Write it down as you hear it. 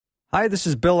Hi, this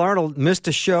is Bill Arnold. Missed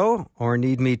a show or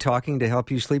need me talking to help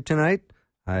you sleep tonight?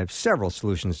 I have several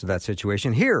solutions to that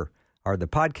situation. Here are the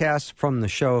podcasts from the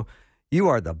show. You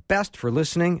are the best for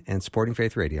listening and supporting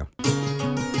Faith Radio.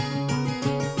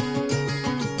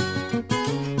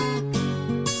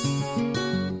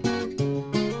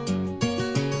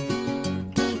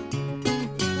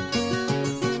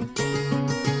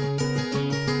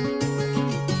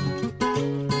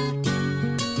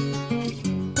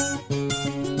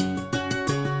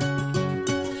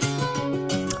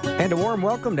 And a warm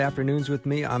welcome to Afternoons with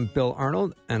me. I'm Bill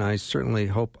Arnold, and I certainly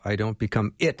hope I don't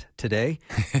become it today,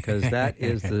 because that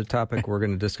is the topic we're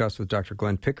going to discuss with Dr.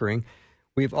 Glenn Pickering.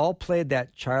 We've all played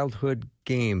that childhood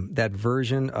game, that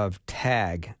version of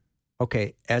tag.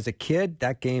 Okay, as a kid,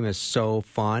 that game is so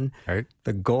fun. Right.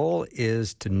 The goal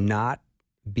is to not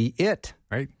be it.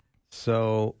 Right.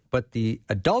 So, but the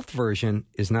adult version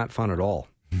is not fun at all.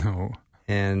 No.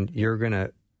 And you're going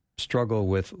to struggle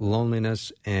with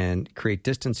loneliness and create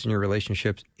distance in your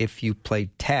relationships if you play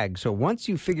tag. So once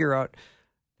you figure out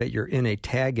that you're in a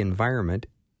tag environment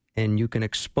and you can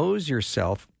expose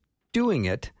yourself doing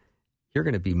it, you're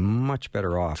going to be much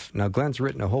better off. Now, Glenn's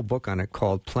written a whole book on it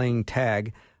called Playing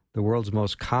Tag, the world's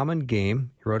most common game.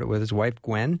 He wrote it with his wife,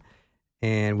 Gwen,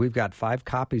 and we've got 5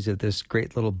 copies of this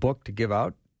great little book to give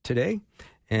out today.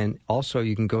 And also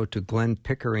you can go to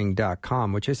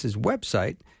glennpickering.com, which is his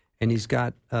website. And he's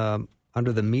got,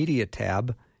 under the media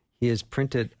tab, he has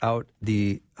printed out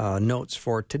the notes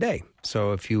for today.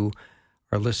 So if you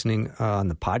are listening on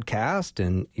the podcast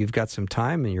and you've got some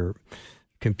time and your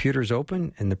computer's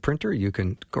open and the printer, you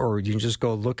can go, or you can just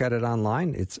go look at it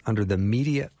online. It's under the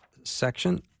media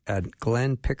section at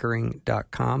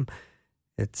glennpickering.com.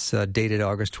 It's dated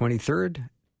August 23rd,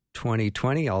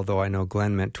 2020, although I know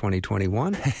Glenn meant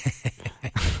 2021.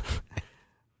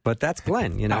 But that's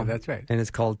Glenn, you know. Oh, that's right. And it's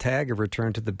called Tag, A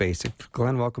Return to the Basics.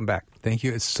 Glenn, welcome back. Thank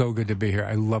you. It's so good to be here.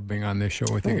 I love being on this show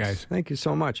with you guys. Thank you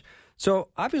so much. So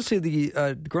obviously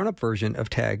the grown-up version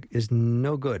of Tag is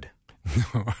no good.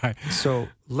 So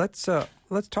let's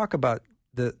talk about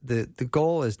the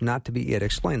goal is not to be it.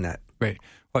 Explain that. Right.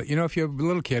 Well, you know, if you have a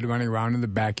little kid running around in the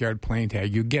backyard playing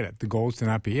tag, you get it. The goal is to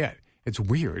not be it. It's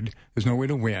weird. There's no way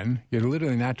to win. You're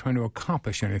literally not trying to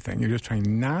accomplish anything. You're just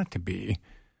trying not to be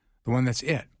the one that's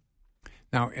it.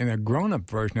 Now, in a grown-up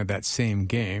version of that same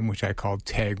game, which I call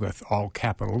tag with all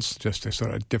capitals, just to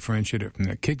sort of differentiate it from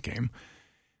the kid game,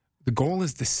 the goal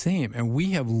is the same. And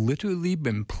we have literally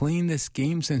been playing this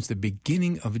game since the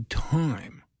beginning of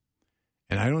time.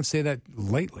 And I don't say that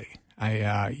lightly.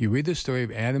 You read the story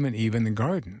of Adam and Eve in the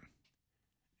garden,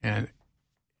 and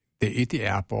they eat the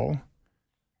apple.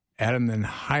 Adam then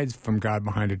hides from God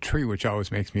behind a tree, which always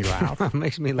makes me laugh. It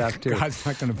makes me laugh, too. God's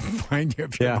not going to find you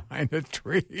if you're behind a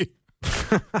tree.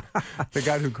 The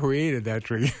God who created that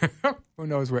tree, who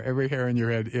knows where every hair in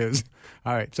your head is.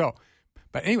 All right,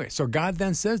 but anyway, so God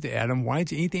then says to Adam,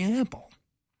 why'd you eat the apple?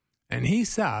 And he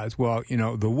says, well, you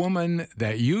know, the woman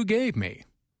that you gave me.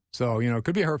 So, you know, it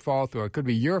could be her fault or it could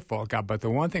be your fault, God, but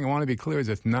the one thing I want to be clear is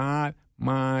it's not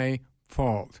my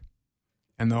fault.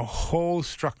 And the whole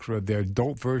structure of the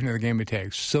adult version of the game of tag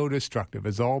is so destructive.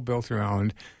 It's all built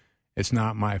around, it's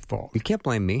not my fault. You can't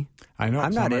blame me. I know, I'm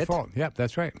it's not my it. fault. Yep,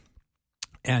 that's right.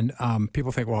 And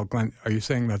people think, well, Glenn, are you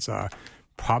saying that's a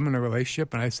problem in a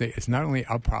relationship? And I say it's not only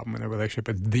a problem in a relationship,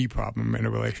 it's the problem in a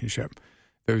relationship.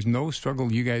 There's no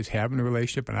struggle you guys have in a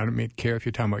relationship, and I don't care if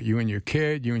you're talking about you and your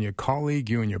kid, you and your colleague,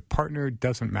 you and your partner, it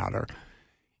doesn't matter.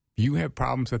 You have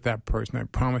problems with that person, I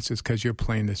promise it's because you're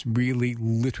playing this really,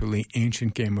 literally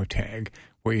ancient game of tag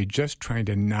where you're just trying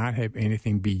to not have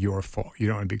anything be your fault. You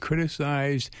don't want to be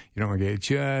criticized. You don't want to get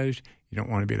judged. You don't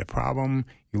want to be the problem.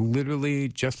 You literally,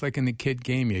 just like in the kid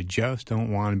game, you just don't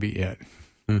want to be it.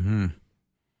 Mm-hmm.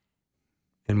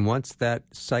 And once that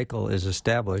cycle is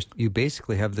established, you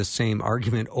basically have the same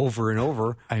argument over and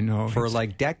over. I know. For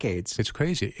like decades. It's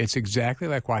crazy. It's exactly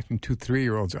like watching 2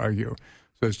 3-year-olds argue.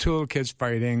 So there's 2 little kids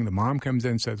fighting. The mom comes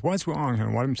in and says, what's wrong?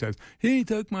 And one of them says, he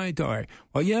took my toy.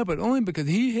 Well, yeah, but only because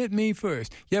he hit me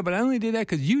first. Yeah, but I only did that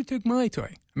because you took my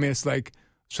toy. I mean, it's like,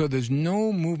 so there's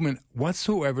no movement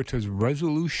whatsoever towards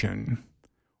resolution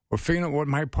or figuring out what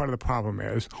my part of the problem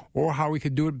is or how we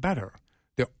could do it better.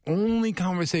 The only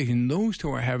conversation those two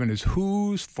are having is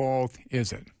whose fault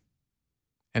is it?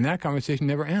 And that conversation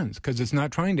never ends because it's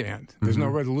not trying to end. There's no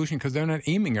resolution because they're not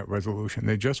aiming at resolution.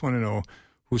 They just want to know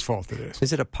whose fault it is.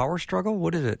 Is it a power struggle?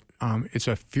 What is it? It's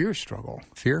a fear struggle.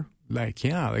 Fear? Like,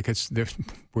 yeah, like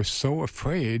we're so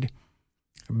afraid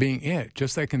of being it,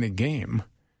 just like in the game.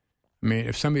 I mean,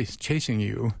 if somebody's chasing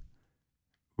you,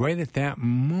 right at that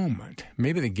moment,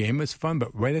 maybe the game is fun, but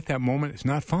right at that moment, it's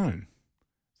not fun.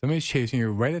 Somebody's chasing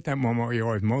you right at that moment where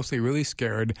you're mostly really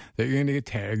scared that you're going to get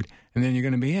tagged, and then you're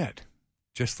going to be it,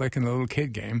 just like in the little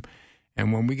kid game.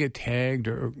 And when we get tagged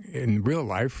or in real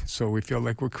life, so we feel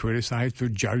like we're criticized or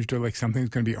judged or like something's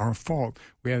going to be our fault,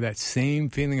 we have that same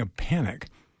feeling of panic.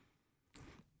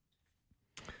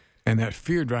 And that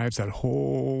fear drives that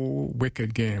whole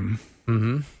wicked game.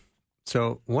 Mm-hmm.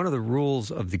 So one of the rules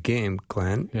of the game,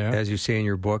 Glenn, as you say in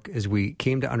your book, is we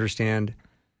came to understand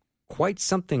quite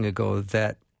something ago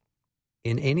that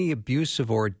in any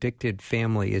abusive or addicted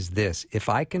family is this: if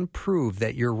I can prove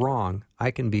that you're wrong,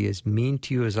 I can be as mean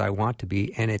to you as I want to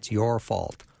be, and it's your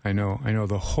fault. I know.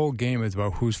 The whole game is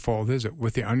about whose fault is it,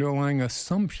 with the underlying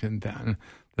assumption then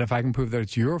that if I can prove that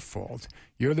it's your fault,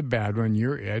 you're the bad one,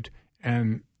 you're it,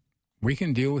 and we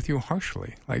can deal with you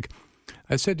harshly. Like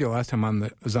I said to you last time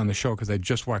I was on the show, because I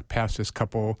just walked past this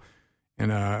couple in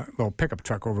a little pickup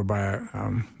truck over by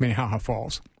Minnehaha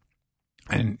Falls.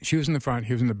 And she was in the front,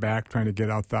 he was in the back trying to get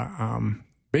out the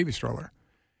baby stroller.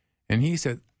 And he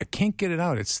said, I can't get it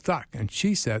out, it's stuck. And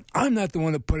she said, I'm not the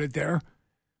one that put it there.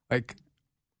 Like,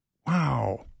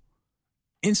 wow.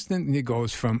 Instantly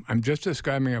goes from, I'm just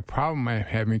describing a problem I'm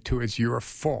having, to it's your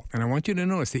fault. And I want you to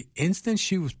notice, the instant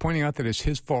she was pointing out that it's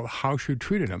his fault, how she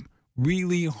treated him.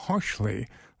 Really harshly.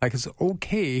 Like it's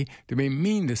okay to be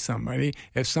mean to somebody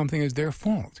if something is their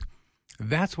fault.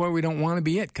 That's why we don't want to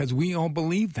be it, because we all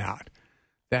believe that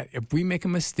if we make a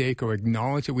mistake or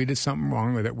acknowledge that we did something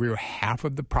wrong or that we're half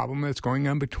of the problem that's going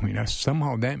on between us,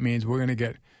 somehow that means we're going to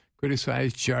get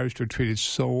criticized, judged, or treated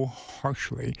so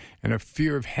harshly. And a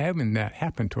fear of having that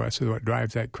happen to us is what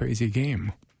drives that crazy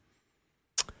game.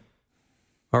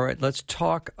 All right, let's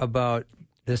talk about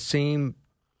the same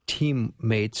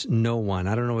teammates know one.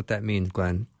 I don't know what that means,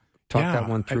 Glenn. Talk that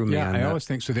one through me. I always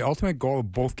think so. The ultimate goal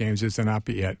of both games is to not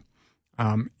be it.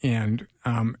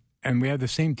 And we have the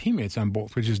same teammates on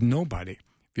both, which is nobody.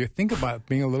 If you think about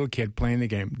being a little kid playing the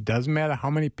game, doesn't matter how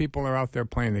many people are out there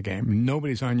playing the game,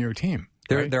 nobody's on your team.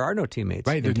 There are no teammates.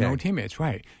 Right, there's no teammates,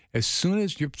 right. As soon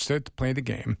as you start to play the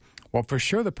game, well, for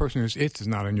sure the person who's it is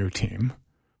not on your team.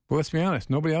 But let's be honest,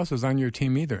 nobody else is on your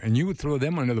team either. And you would throw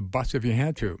them under the bus if you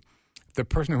had to. If the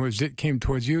person who was it came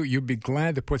towards you, you'd be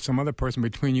glad to put some other person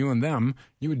between you and them.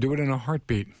 You would do it in a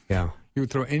heartbeat. Yeah. You would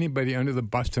throw anybody under the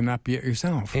bus to not be it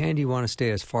yourself. And you want to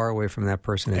stay as far away from that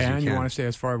person as you can. And you want to stay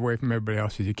as far away from everybody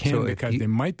else as you can, because they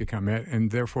might become it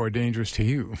and therefore dangerous to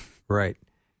you. Right.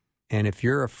 And if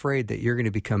you're afraid that you're going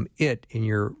to become it in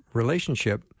your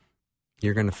relationship,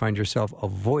 you're going to find yourself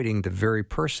avoiding the very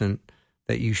person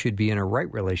that you should be in a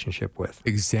right relationship with.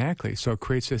 Exactly. So it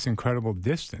creates this incredible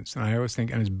distance. And I always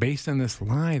think, and it's based on this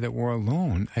lie that we're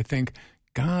alone, I think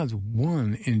God's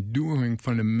one enduring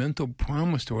fundamental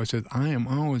promise to us is, I am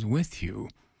always with you.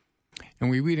 And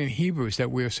we read in Hebrews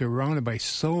that we are surrounded by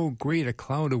so great a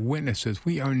cloud of witnesses.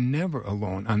 We are never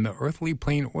alone on the earthly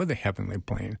plane or the heavenly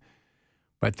plane.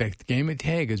 But the game of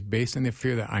tag is based on the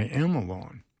fear that I am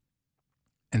alone.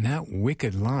 And that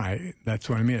wicked lie, that's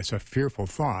what I mean, it's a fearful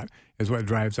thought, is what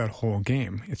drives that whole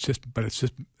game. It's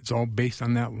all based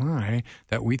on that lie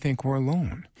that we think we're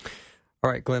alone. All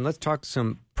right, Glenn, let's talk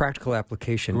some practical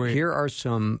application. Right. Here are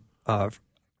some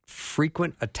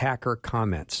frequent attacker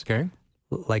comments. Okay.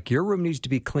 Like, your room needs to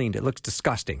be cleaned. It looks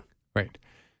disgusting. Right.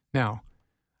 Now,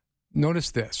 notice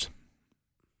this.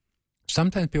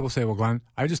 Sometimes people say, well, Glenn,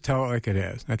 I just tell it like it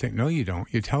is. And I think, no, you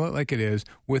don't. You tell it like it is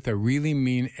with a really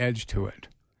mean edge to it.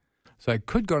 So I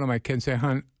could go to my kid and say,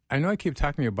 hon, I know I keep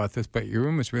talking to you about this, but your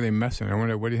room is really messy. I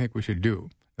wonder, what do you think we should do?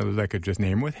 In other words, I could just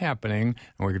name what's happening,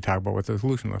 and we could talk about what the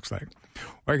solution looks like.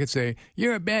 Or I could say,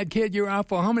 you're a bad kid, you're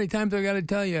awful, how many times have I got to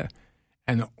tell you?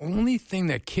 And the only thing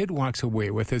that kid walks away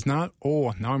with is not,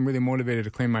 oh, now I'm really motivated to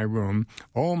clean my room.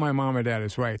 Oh, my mom or dad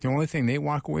is right. The only thing they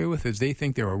walk away with is they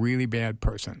think they're a really bad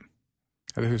person.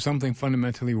 There's something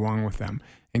fundamentally wrong with them.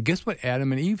 And guess what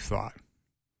Adam and Eve thought?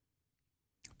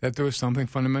 That there was something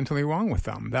fundamentally wrong with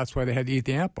them. That's why they had to eat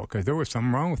the apple, because there was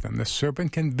something wrong with them. The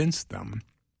serpent convinced them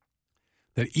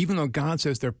that even though God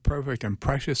says they're perfect and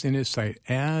precious in his sight,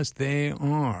 as they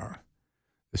are,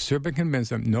 the serpent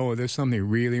convinced them, no, there's something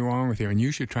really wrong with you, and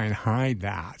you should try and hide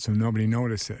that so nobody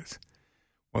notices.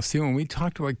 Well, see, when we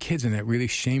talk to our kids in that really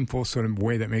shameful sort of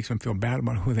way that makes them feel bad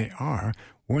about who they are,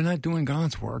 we're not doing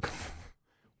God's work.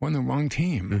 We're on the wrong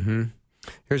team. Mm-hmm.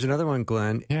 Here's another one,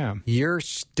 Glenn. Yeah. You're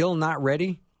still not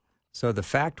ready? So the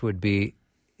fact would be,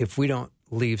 if we don't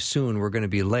leave soon, we're going to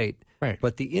be late. Right.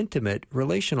 But the intimate,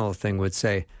 relational thing would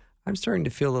say, I'm starting to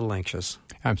feel a little anxious.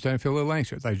 I'm starting to feel a little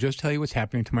anxious. I just tell you what's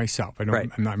happening to myself.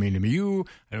 I'm not mean to be you.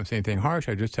 I don't say anything harsh.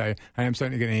 I just tell you, I am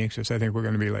starting to get anxious. I think we're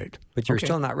going to be late. But you're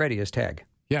still not ready as tag.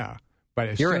 Yeah. But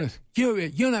as soon as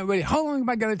you're not ready, how long have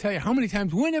I got to tell you? How many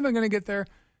times? We're never going to get there.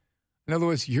 In other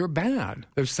words, you're bad.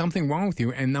 There's something wrong with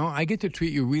you, and now I get to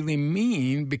treat you really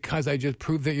mean because I just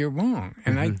proved that you're wrong,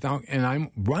 and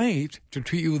I'm right to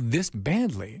treat you this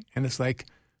badly. And it's like,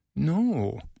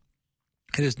 no,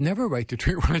 it is never right to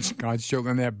treat God's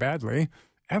children that badly,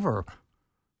 ever.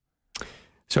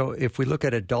 So if we look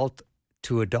at adult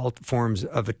to adult forms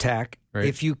of attack, right.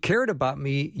 If you cared about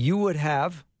me, you would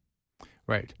have.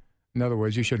 Right. In other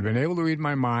words, you should have been able to read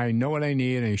my mind, know what I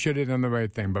need, and you should have done the right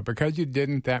thing. But because you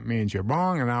didn't, that means you're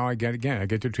wrong, and now I get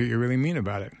to treat you really mean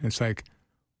about it. It's like,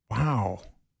 wow.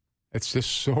 It's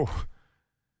just so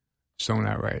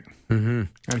not right. Mm-hmm.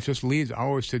 And it just leads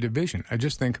always to division. I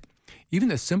just think even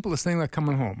the simplest thing like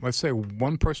coming home. Let's say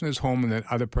one person is home and the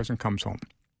other person comes home.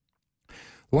 The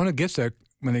one who gets there,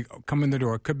 when they come in the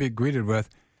door, could be greeted with,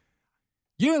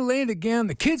 "You're late again.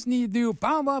 The kids need you.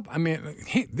 Blah, blah. I mean,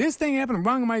 hey, this thing happened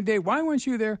wrong in my day. Why weren't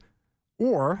you there?"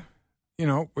 Or,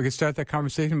 we could start that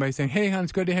conversation by saying, "Hey, hon,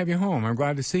 it's good to have you home. I'm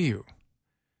glad to see you."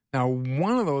 Now,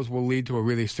 one of those will lead to a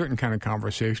really certain kind of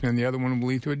conversation, and the other one will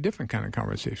lead to a different kind of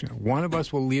conversation. One of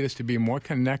us will lead us to be more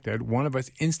connected. One of us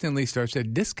instantly starts to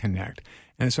disconnect.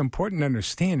 And it's important to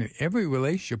understand in every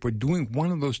relationship, we're doing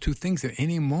one of those two things at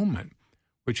any moment.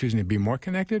 We're choosing to be more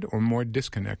connected or more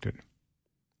disconnected.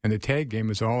 And the tag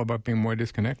game is all about being more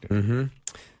disconnected. Mm-hmm.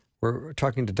 We're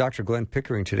talking to Dr. Glenn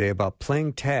Pickering today about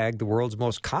playing tag, the world's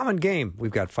most common game. We've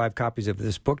got 5 copies of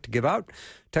this book to give out.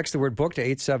 Text the word book to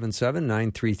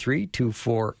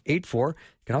 877-933-2484. You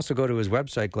can also go to his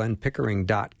website,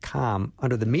 glennpickering.com.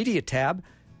 Under the media tab,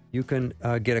 you can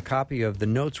get a copy of the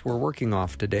notes we're working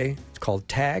off today. It's called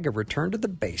Tag, A Return to the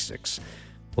Basics.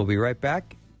 We'll be right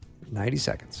back in 90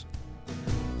 seconds.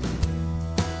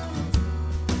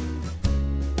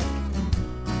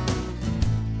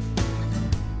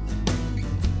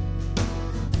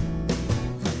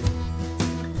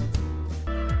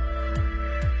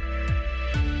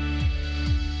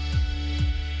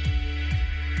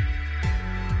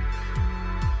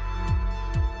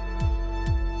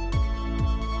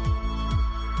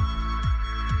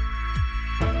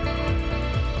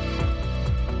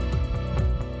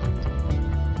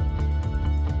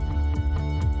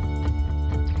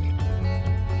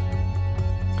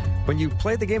 When you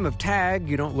play the game of tag,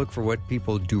 you don't look for what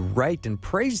people do right and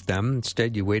praise them.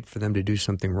 Instead, you wait for them to do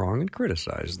something wrong and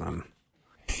criticize them.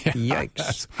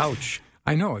 Yikes. Ouch.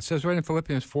 I know. It says right in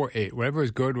Philippians 4:8, whatever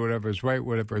is good, whatever is right,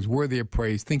 whatever is worthy of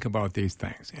praise, think about these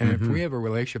things. And if we have a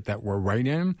relationship that we're right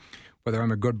in, whether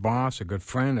I'm a good boss, a good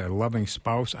friend, a loving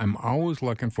spouse, I'm always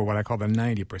looking for what I call the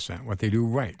 90%, what they do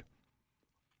right.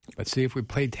 But see, if we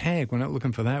play tag, we're not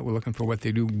looking for that. We're looking for what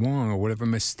they do wrong or whatever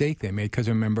mistake they made. Because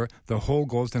remember, the whole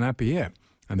goal is to not be it.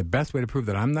 And the best way to prove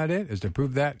that I'm not it is to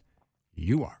prove that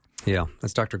you are. Yeah,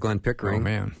 that's Dr. Glenn Pickering. Oh,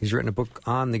 man. He's written a book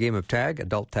on the game of tag,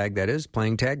 adult tag that is,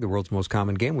 playing tag, the world's most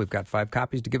common game. We've got 5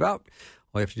 copies to give out.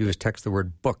 All you have to do is text the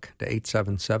word book to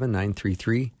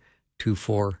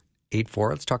 877-933-2484.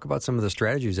 Let's talk about some of the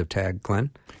strategies of tag,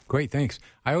 Glenn. Great, thanks.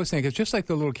 I always think it's just like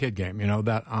the little kid game,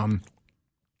 that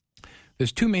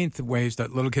there's 2 main ways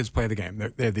that little kids play the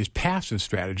game. They have these passive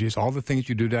strategies, all the things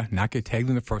you do to not get tagged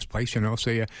in the first place. So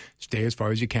you stay as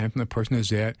far as you can from the person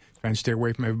who's it. Try and stay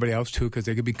away from everybody else, too, because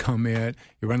they could become it.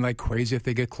 You run like crazy if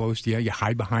they get close to you. You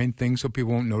hide behind things so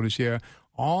people won't notice you.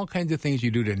 All kinds of things you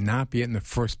do to not be it in the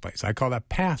first place. I call that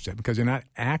passive because you're not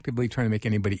actively trying to make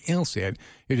anybody else it.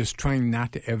 You're just trying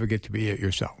not to ever get to be it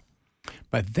yourself.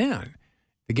 But then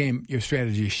the game, your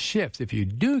strategy shifts. If you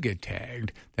do get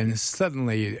tagged, then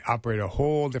suddenly you operate a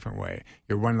whole different way.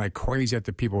 You run like crazy at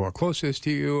the people who are closest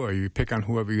to you, or you pick on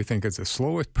whoever you think is the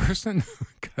slowest person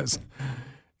because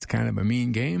it's kind of a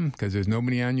mean game because there's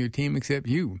nobody on your team except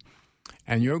you.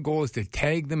 And your goal is to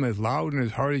tag them as loud and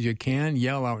as hard as you can,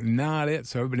 yell out, "Not it,"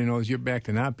 so everybody knows you're back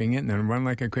to not being it, and then run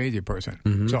like a crazy person.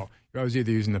 So you're always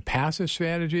either using the passive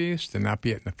strategies to not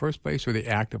be it in the first place or the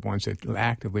active ones that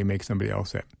actively make somebody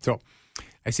else it. So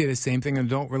I see the same thing in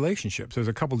adult relationships. There's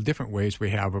a couple of different ways we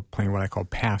have of playing what I call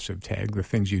passive tag, the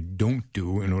things you don't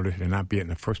do in order to not be it in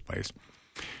the first place.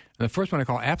 And the first one I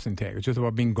call absent tag. It's just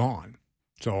about being gone.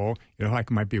 So, I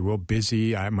might be real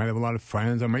busy. I might have a lot of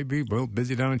friends. I might be real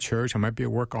busy down in church. I might be a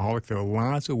workaholic. There are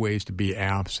lots of ways to be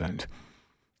absent.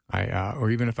 Or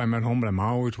even if I'm at home, but I'm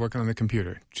always working on the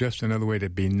computer. Just another way to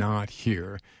be not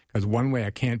here. Because one way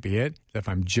I can't be it is if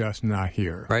I'm just not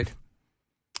here. Right.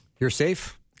 You're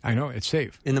safe. I know, it's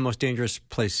safe. In the most dangerous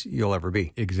place you'll ever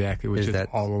be. Exactly, which is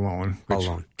all alone. All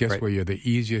alone. Guess right. where you're the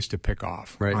easiest to pick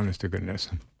off. Right. Honest to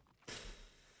goodness.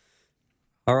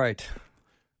 All right.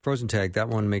 Frozen tag, that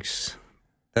one makes...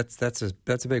 That's a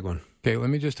big one. Okay,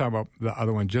 let me just talk about the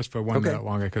other one just for 1 minute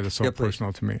longer because it's so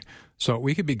personal to me. So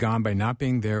we could be gone by not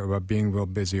being there or by being real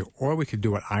busy, or we could do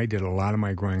what I did a lot of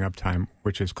my growing up time,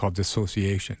 which is called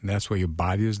dissociation. That's where your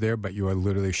body is there, but you are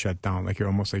literally shut down. Like you're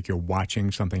almost like you're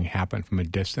watching something happen from a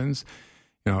distance.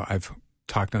 You know, I've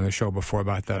talked on the show before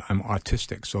about that. I'm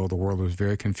autistic, so the world was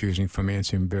very confusing for me and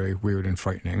seemed very weird and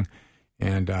frightening.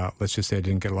 And let's just say I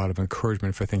didn't get a lot of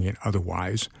encouragement for thinking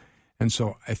otherwise. And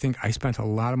so I think I spent a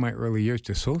lot of my early years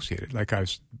dissociated. Like I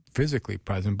was physically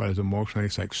present, but as emotionally,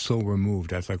 it's like so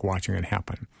removed. That's like watching it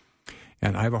happen.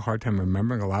 And I have a hard time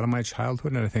remembering a lot of my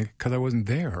childhood, and I think because I wasn't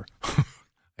there.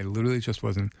 I literally just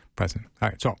wasn't present. All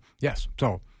right, so, yes.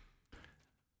 So,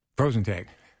 frozen tag.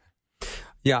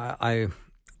 Yeah, I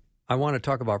want to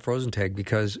talk about frozen tag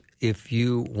because if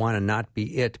you want to not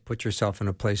be it, put yourself in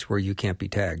a place where you can't be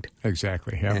tagged.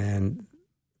 Exactly, yeah. And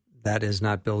that is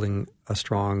not building a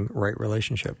strong, right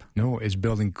relationship. No, it's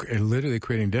literally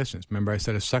creating distance. Remember I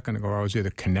said a second ago, I was either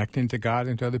connecting to God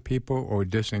and to other people or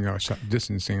distancing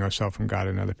ourselves from God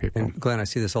and other people. And Glenn, I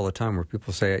see this all the time where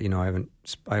people say, you know,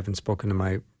 I haven't spoken to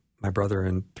my brother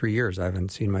in 3 years. I haven't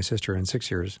seen my sister in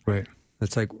 6 years. Right.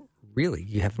 It's like, really,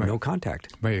 you have no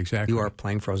contact. Right, exactly. You are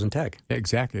playing frozen tag.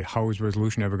 Exactly. How is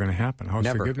resolution ever going to happen? How is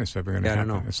forgiveness ever going to happen?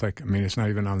 I don't know. It's like, I mean, it's not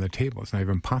even on the table. It's not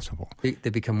even possible. They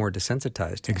become more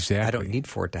desensitized. Exactly. I don't need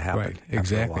for it to happen. Right,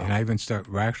 exactly. And I even start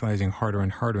rationalizing harder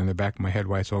and harder in the back of my head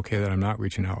why it's okay that I'm not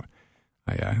reaching out.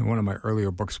 In one of my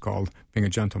earlier books called Being a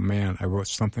Gentle Man, I wrote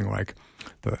something like,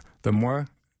 the more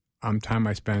time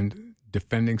I spend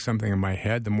defending something in my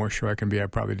head, the more sure I can be I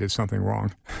probably did something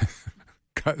wrong.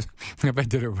 Because if I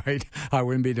did it right, I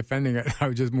wouldn't be defending it. I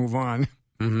would just move on.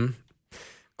 Mm-hmm.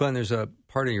 Glenn, there's a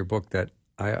part of your book that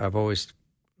I've always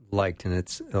liked, and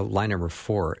it's line number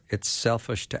 4. It's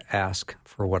selfish to ask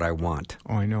for what I want.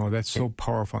 Oh, I know. That's so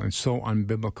powerful and so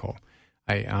unbiblical.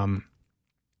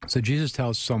 So Jesus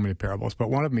tells so many parables, but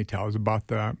one of them he tells about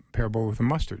the parable with the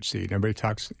mustard seed.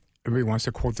 Everybody wants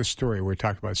to quote the story where he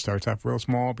talks about it starts off real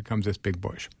small, becomes this big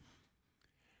bush.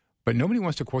 But nobody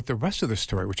wants to quote the rest of the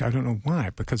story, which I don't know why,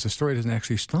 because the story doesn't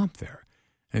actually stop there.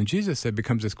 And Jesus said it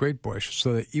becomes this great bush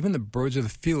so that even the birds of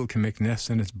the field can make nests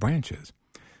in its branches.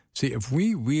 See, if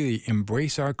we really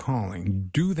embrace our calling,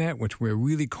 do that which we're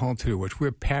really called to do, which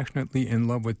we're passionately in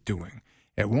love with doing,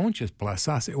 it won't just bless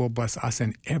us, it will bless us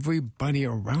and everybody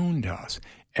around us.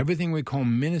 Everything we call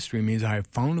ministry means I have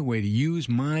found a way to use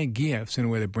my gifts in a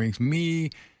way that brings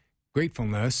me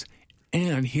gratefulness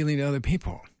and healing to other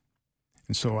people.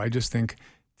 And so I just think,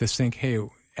 hey,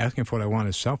 asking for what I want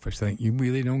is selfish. I think you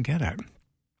really don't get it.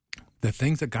 The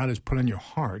things that God has put on your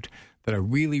heart that are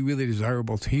really, really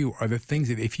desirable to you are the things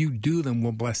that if you do them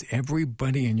will bless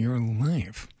everybody in your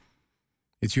life.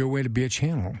 It's your way to be a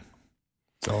channel.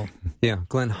 So, yeah,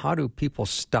 Glenn, how do people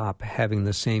stop having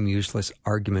the same useless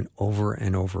argument over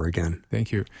and over again?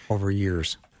 Thank you. Over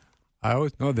years. I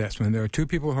always know this. When there are two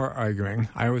people who are arguing,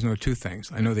 I always know two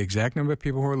things. I know the exact number of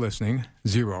people who are listening,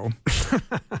 0,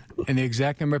 and the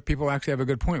exact number of people who actually have a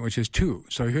good point, which is 2.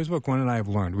 So here's what Gwen and I have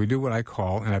learned. We do what I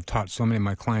call, and I've taught so many of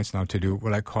my clients now to do,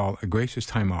 what I call a gracious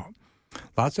timeout.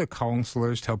 Lots of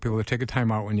counselors tell people to take a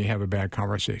timeout when you have a bad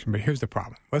conversation. But here's the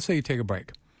problem. Let's say you take a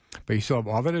break. But you still have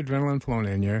all that adrenaline flowing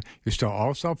in you. You're still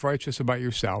all self-righteous about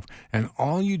yourself. And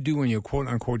all you do when you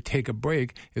quote-unquote take a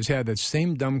break is have that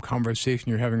same dumb conversation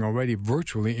you're having already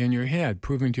virtually in your head,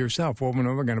 proving to yourself over and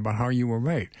over again about how you were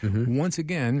right. Mm-hmm. Once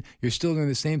again, you're still doing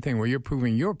the same thing where you're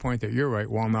proving your point that you're right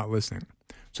while not listening.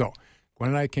 So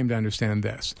Gwen and I came to understand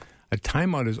this. A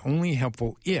timeout is only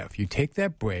helpful if you take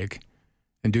that break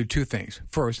and do two things.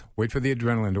 First, wait for the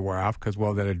adrenaline to wear off because,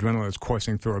 well, that adrenaline is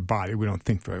coursing through our body. We don't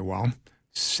think very well.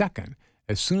 Second,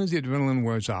 as soon as the adrenaline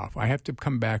wears off, I have to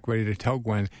come back ready to tell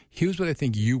Gwen, here's what I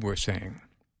think you were saying.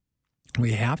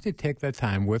 We have to take that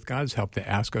time with God's help to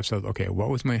ask ourselves, okay, what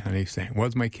was my honey saying? What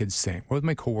was my kids saying? What was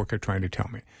my coworker trying to tell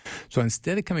me? So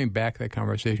instead of coming back to that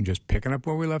conversation, just picking up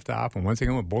where we left off, and once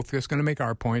again, we're both just going to make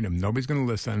our point and nobody's going to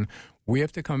listen, we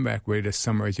have to come back ready to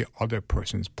summarize the other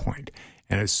person's point.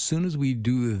 And as soon as we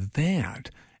do that,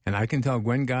 and I can tell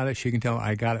Gwen got it, she can tell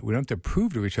I got it. We don't have to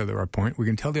prove to each other our point. We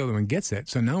can tell the other one gets it.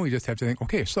 So now we just have to think,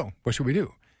 okay, so what should we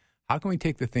do? How can we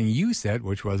take the thing you said,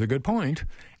 which was a good point,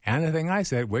 and the thing I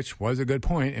said, which was a good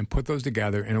point, and put those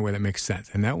together in a way that makes sense?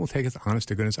 And that will take us, honest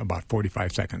to goodness, about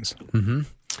 45 seconds. Mm-hmm.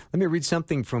 Let me read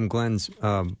something from Glenn's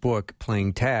book,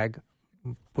 Playing Tag,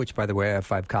 which, by the way, I have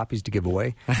 5 copies to give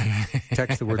away.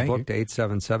 Text the word book to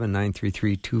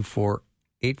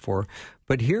 877-933-2484.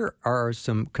 But here are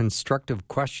some constructive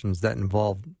questions that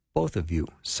involve both of you,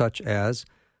 such as,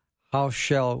 how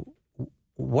shall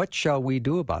what shall we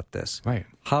do about this? Right.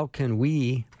 How can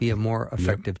we be a more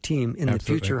effective team in the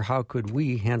future? How could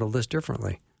we handle this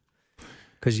differently?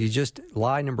 Because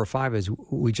lie number 5 is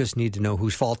we just need to know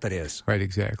whose fault it is. Right,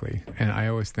 exactly. And I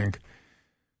always think,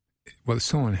 well, it's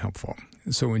so unhelpful.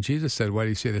 So when Jesus said, why do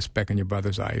you see the speck in your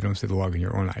brother's eye? You don't see the log in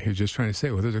your own eye. He was just trying to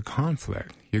say, well, there's a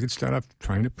conflict. You could start off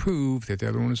trying to prove that the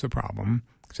other one is the problem,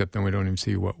 except then we don't even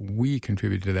see what we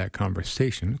contributed to that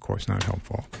conversation. Of course, not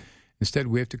helpful. Instead,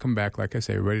 we have to come back, like I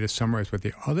say, ready to summarize what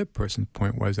the other person's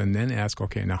point was and then ask,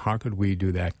 okay, now how could we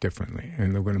do that differently?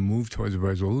 And we're going to move towards a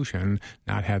resolution,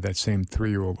 not have that same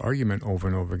 3-year-old argument over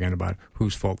and over again about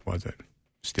whose fault was it.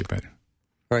 Stupid.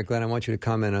 All right, Glenn, I want you to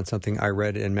comment on something I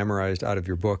read and memorized out of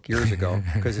your book years ago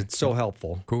because it's so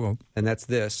helpful. Cool. And that's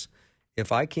this.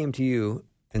 If I came to you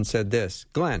and said this,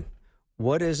 Glenn,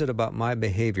 what is it about my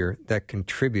behavior that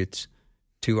contributes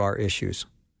to our issues?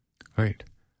 Right.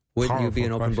 Wouldn't Powerful you be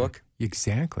an open question. book?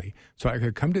 Exactly. So I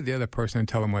could come to the other person and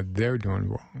tell them what they're doing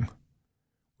wrong,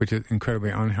 which is incredibly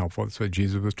unhelpful. That's what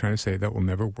Jesus was trying to say. That will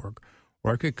never work.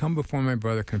 Or I could come before my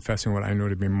brother confessing what I know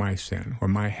to be my sin or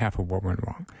my half of what went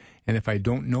wrong. And if I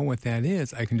don't know what that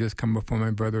is, I can just come before my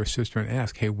brother or sister and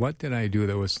ask, hey, what did I do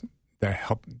that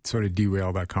helped sort of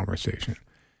derail that conversation?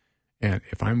 And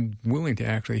if I'm willing to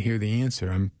actually hear the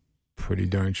answer, I'm pretty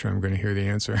darn sure I'm going to hear the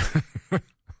answer.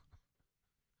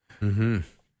 Mm-hmm.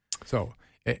 So,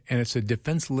 and it's a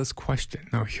defenseless question.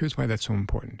 Now, here's why that's so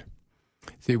important.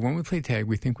 See, when we play tag,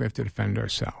 we think we have to defend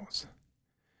ourselves.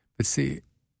 But see,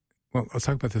 well, I'll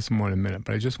talk about this more in a minute,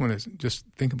 but I just want to just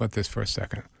think about this for a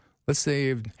second. Let's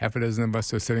say half a dozen of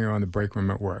us are sitting around the break room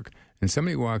at work, and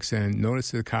somebody walks in,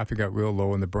 notices the coffee got real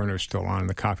low and the burner's still on and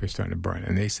the coffee's starting to burn,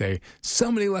 and they say,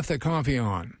 somebody left the coffee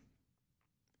on.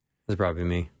 That's probably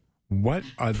me. What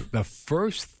are the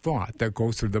first thought that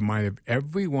goes through the mind of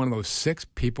every one of those 6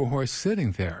 people who are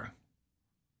sitting there?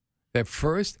 That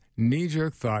first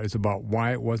knee-jerk thought is about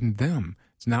why it wasn't them.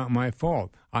 It's not my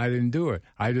fault. I didn't do it.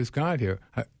 I just got here.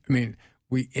 I mean,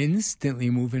 we instantly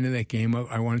move into that game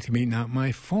of I want it to be not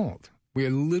my fault. We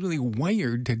are literally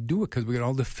wired to do it because we get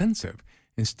all defensive.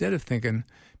 Instead of thinking,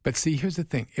 but see, here's the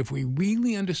thing. If we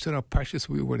really understood how precious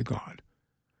we were to God,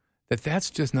 that's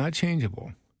just not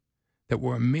changeable, that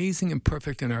we're amazing and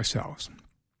perfect in ourselves.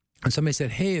 And somebody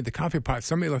said, hey, the coffee pot,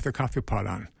 somebody left their coffee pot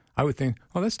on. I would think,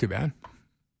 oh, that's too bad.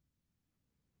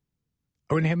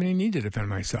 I wouldn't have any need to defend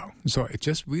myself. So it's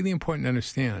just really important to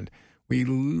understand we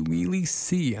really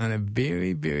see on a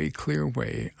very, very clear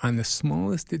way, on the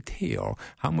smallest detail,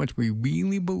 how much we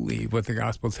really believe what the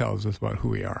gospel tells us about who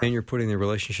we are. And you're putting the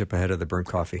relationship ahead of the burnt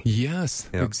coffee. Yes,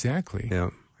 Yep. exactly. Yeah,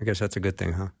 I guess that's a good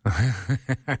thing, huh? All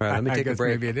right, let me take a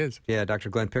break. Maybe it is. Yeah, Dr.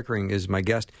 Glenn Pickering is my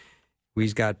guest.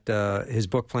 He's got his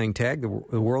book, Playing Tag,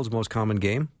 the world's most common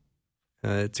game.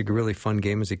 It's a really fun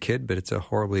game as a kid, but it's a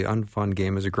horribly unfun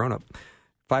game as a grown-up.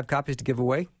 5 copies to give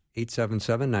away,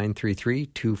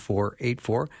 877-933-2484. If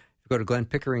you go to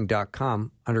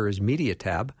glennpickering.com, under his media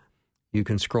tab, you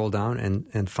can scroll down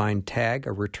and find Tag,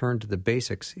 a return to the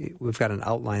basics. We've got an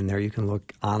outline there. You can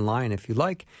look online if you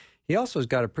like. He also has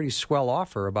got a pretty swell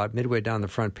offer about midway down the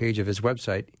front page of his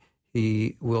website.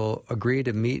 He will agree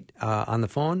to meet on the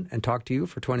phone and talk to you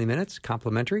for 20 minutes,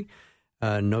 complimentary,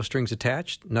 no strings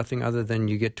attached, nothing other than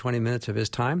you get 20 minutes of his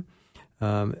time.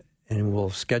 And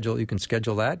you can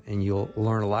schedule that, and you'll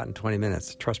learn a lot in 20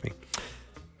 minutes. Trust me.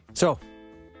 So,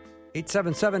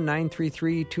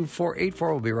 877-933-2484.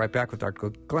 We'll be right back with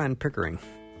Dr. Glenn Pickering.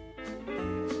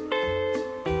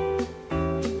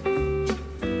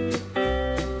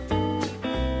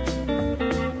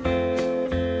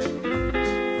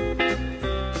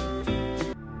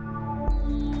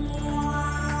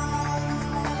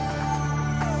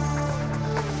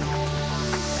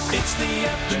 It's the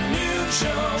afternoon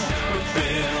show with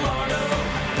Bill Arnold.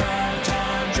 Prime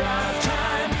time, drive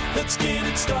time. Let's get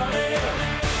it started.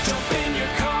 Jump in your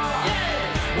car.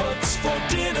 Yeah. What's for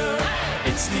dinner?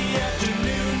 Hey. It's the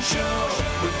afternoon show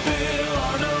with Bill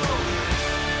Arnold.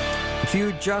 If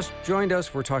you just joined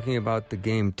us, we're talking about the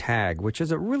game Tag, which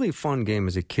is a really fun game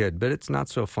as a kid, but it's not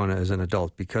so fun as an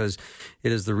adult because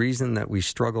it is the reason that we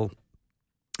struggle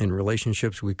in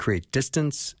relationships. We create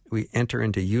distance. We enter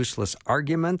into useless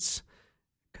arguments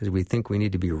because we think we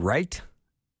need to be right,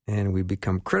 and we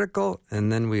become critical, and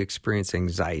then we experience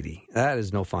anxiety. That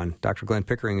is no fun. Dr. Glenn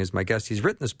Pickering is my guest. He's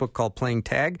written this book called Playing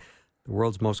Tag, the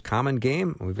world's most common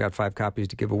game. We've got 5 copies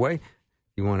to give away. If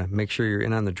you want to make sure you're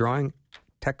in on the drawing,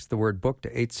 text the word book to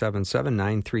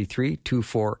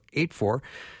 877-933-2484.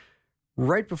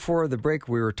 Right before the break,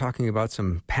 we were talking about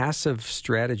some passive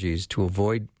strategies to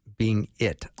avoid being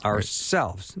it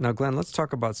ourselves. Right. Now, Glenn, let's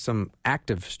talk about some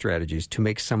active strategies to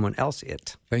make someone else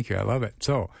it. Thank you. I love it.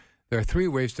 So there are three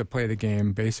ways to play the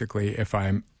game, basically, if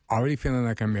I'm already feeling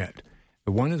like I'm it.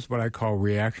 The one is what I call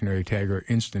reactionary tag or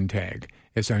instant tag.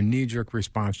 It's our knee-jerk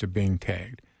response to being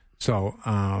tagged. So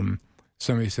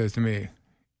somebody says to me,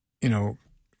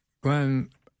 Glenn,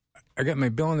 I got my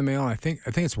bill in the mail. I think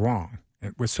it's wrong.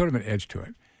 It was sort of an edge to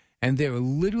it. And they were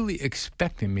literally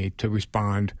expecting me to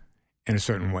respond in a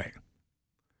certain way.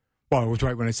 Well, it was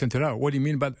right when I sent it out. What do you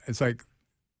mean about it's like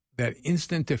that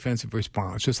instant defensive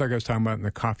response, just like I was talking about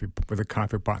with the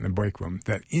coffee pot in the break room,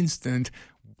 that instant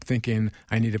thinking,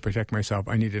 I need to protect myself,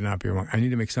 I need to not be wrong, I need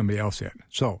to make somebody else it.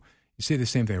 So you see the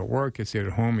same thing at work, you see it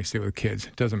at home, you see it with kids,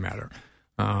 it doesn't matter.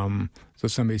 So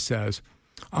somebody says,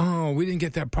 oh, we didn't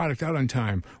get that product out on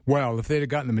time. Well, if they'd have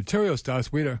gotten the materials to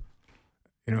us, we'd have,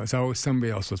 it's always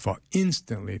somebody else's fault.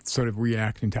 Instantly sort of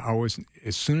reacting to ours.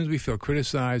 As soon as we feel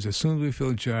criticized, as soon as we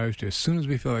feel judged, as soon as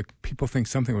we feel like people think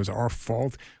something was our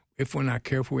fault, if we're not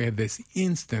careful, we have this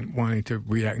instant wanting to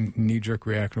react, knee-jerk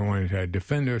reaction, wanting to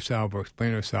defend ourselves or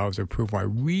explain ourselves or prove why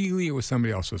really it was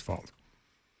somebody else's fault.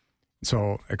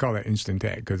 So I call that instant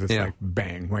tag because it's like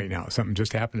bang right now. Something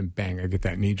just happened and bang, I get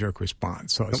that knee-jerk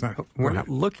response. So it's not. We're not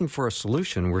looking for a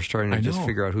solution. We're starting to just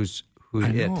figure out who's I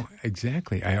it. know,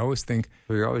 exactly. I always think.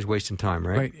 So you're always wasting time,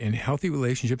 right? Right. In healthy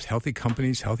relationships, healthy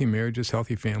companies, healthy marriages,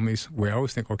 healthy families, we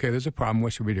always think, okay, there's a problem.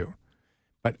 What should we do?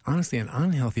 But honestly, in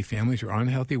unhealthy families or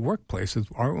unhealthy workplaces,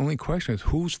 our only question is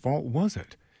whose fault was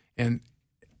it? And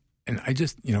I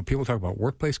just, people talk about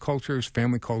workplace cultures,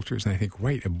 family cultures, and I think,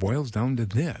 wait, it boils down to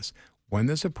this. When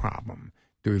there's a problem,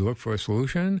 do we look for a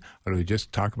solution or do we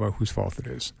just talk about whose fault it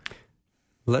is?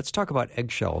 Let's talk about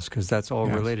eggshells because that's all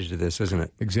related to this, isn't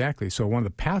it? Exactly. So one of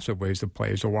the passive ways to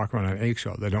play is to walk around on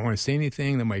eggshells. They don't want to say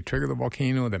anything that might trigger the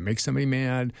volcano, that makes somebody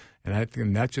mad, and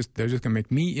they're just going to make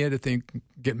me it if they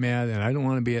get mad, and I don't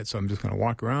want to be it, so I'm just going to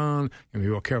walk around and be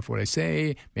real careful what I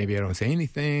say. Maybe I don't say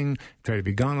anything. Try to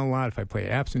be gone a lot if I play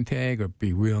absent tag or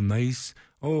be real nice.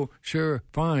 Oh, sure,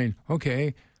 fine,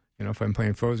 okay. If I'm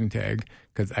playing frozen tag,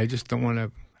 because I just don't want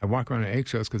to. I walk around on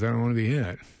eggshells because I don't want to be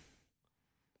it.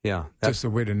 Yeah. Just a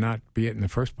way to not be it in the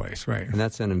first place, right? And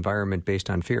that's an environment based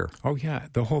on fear. Oh, yeah.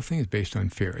 The whole thing is based on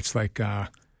fear. It's like, it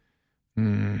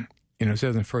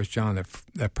says in 1 John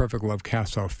that perfect love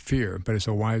casts out fear, but as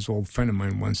a wise old friend of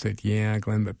mine once said, yeah,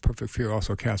 Glenn, but perfect fear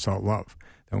also casts out love.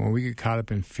 And when we get caught up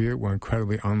in fear, we're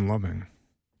incredibly unloving.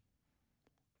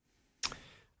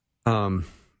 The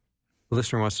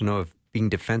listener wants to know if being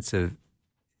defensive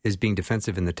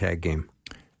in the tag game.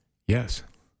 Yes.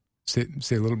 Say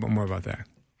a little bit more about that.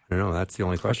 I don't know. That's the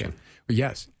only question. Okay. Well,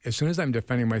 yes. As soon as I'm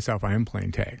defending myself, I am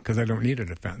playing tag because I don't need a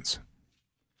defense.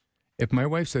 If my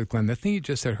wife says, Glenn, the thing you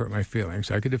just said hurt my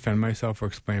feelings, I could defend myself or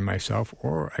explain myself,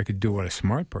 or I could do what a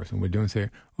smart person would do and say,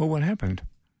 oh, what happened?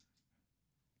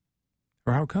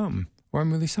 Or how come? Or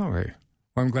I'm really sorry.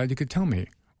 Or I'm glad you could tell me.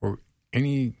 Or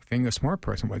anything a smart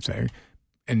person would say.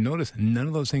 And notice none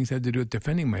of those things had to do with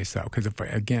defending myself because if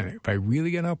I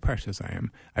really get how precious I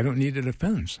am, I don't need a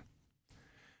defense.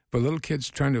 But little kids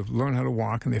trying to learn how to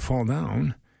walk and they fall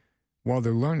down, while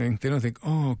they're learning, they don't think,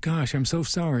 oh, gosh, I'm so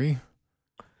sorry.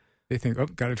 They think, oh,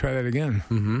 got to try that again.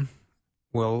 Mm-hmm.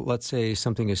 Well, let's say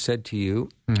something is said to you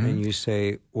and you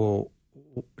say, well,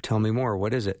 tell me more.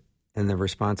 What is it? And the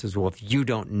response is, well, if you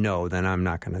don't know, then I'm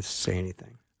not going to say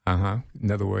anything.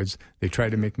 In other words, they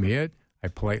tried to make me it. I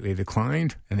politely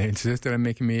declined, and they insisted on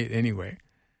making me it anyway.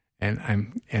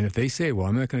 And if they say, well,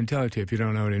 I'm not going to tell it to you if you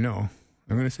don't already know,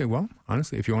 I'm going to say, well,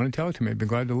 honestly, if you want to tell it to me, I'd be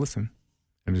glad to listen.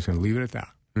 I'm just going to leave it at that.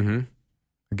 Mm-hmm.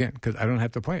 Again, because I don't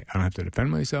have to play. I don't have to defend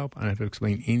myself. I don't have to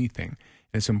explain anything.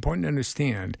 And it's important to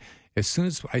understand, as soon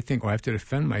as I think, I have to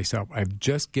defend myself, I've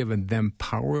just given them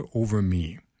power over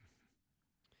me.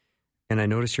 And I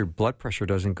notice your blood pressure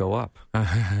doesn't go up,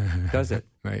 does it?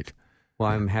 Right. Well,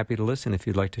 I'm happy to listen if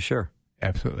you'd like to share.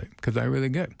 Absolutely, because I'm really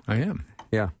good. I am.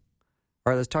 Yeah. All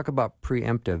right, let's talk about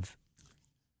preemptive.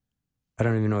 I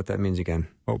don't even know what that means again.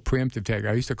 Oh, preemptive tag.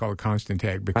 I used to call it constant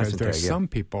tag because there are some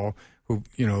people who,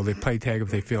 they play tag if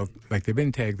they feel like they've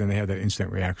been tagged, then they have that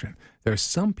instant reaction. There are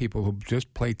some people who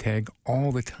just play tag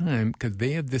all the time because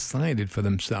they have decided for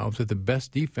themselves that the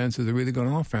best defense is a really good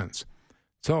offense.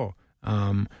 So,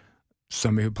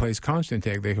 somebody who plays constant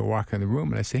tag, they can walk in the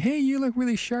room and I say, hey, you look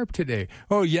really sharp today.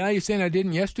 Oh, yeah, you're saying I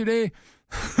didn't yesterday?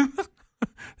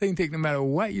 They can take no matter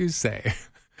what you say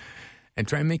and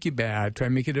try and make you bad, try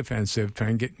and make you defensive, try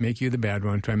and make you the bad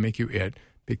one, try and make you it,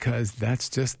 because that's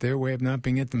just their way of not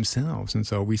being it themselves. And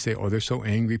so we say, oh, they're so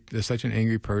angry, they're such an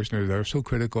angry person, or they're so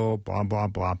critical, blah, blah,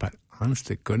 blah. But honest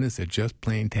to goodness, they're just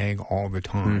playing tag all the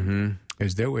time. Mm-hmm.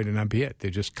 It's their way to not be it.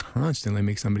 They just constantly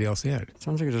make somebody else it.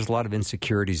 Sounds like there's a lot of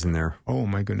insecurities in there. Oh,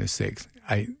 my goodness sakes.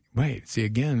 Right. See,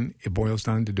 again, it boils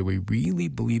down to, do we really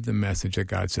believe the message that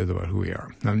God says about who we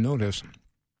are? Now, notice,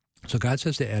 so God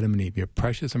says to Adam and Eve, you're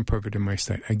precious and perfect in my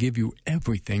sight. I give you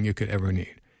everything you could ever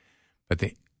need. But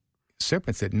the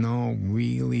serpent said, no,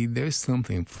 really, there's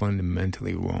something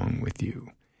fundamentally wrong with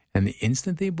you. And the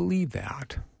instant they believe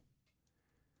that,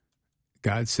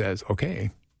 God says,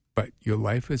 okay, but your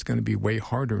life is going to be way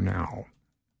harder now.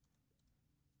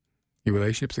 Your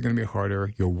relationships are going to be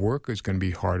harder. Your work is going to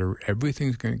be harder.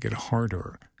 Everything's going to get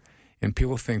harder. And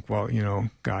people think, well,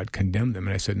 God condemned them.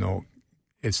 And I said, no.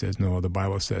 It says, no, the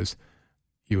Bible says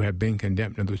you have been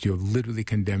condemned. In other words, you have literally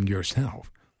condemned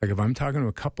yourself. Like if I'm talking to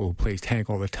a couple who plays tag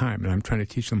all the time and I'm trying to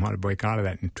teach them how to break out of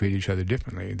that and treat each other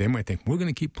differently, they might think, we're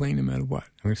going to keep playing no matter what.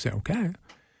 I'm going to say, okay.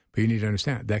 But you need to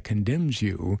understand, that condemns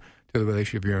you to the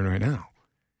relationship you're in right now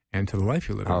and to the life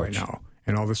you're living right now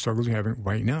and all the struggles you're having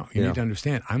right now. You need to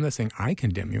understand, I'm not saying I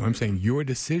condemn you. I'm saying your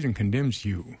decision condemns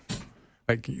you.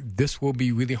 Like, this will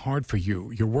be really hard for you.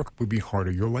 Your work will be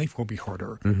harder. Your life will be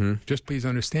harder. Mm-hmm. Just please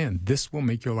understand, this will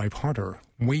make your life harder,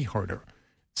 way harder.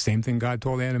 Same thing God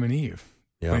told Adam and Eve.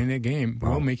 Yeah. Playing that game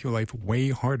will make your life way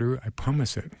harder. I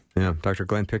promise it. Yeah. Dr.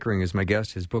 Glenn Pickering is my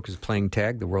guest. His book is Playing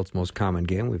Tag, the World's Most Common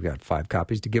Game. We've got 5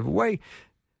 copies to give away.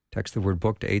 Text the word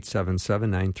book to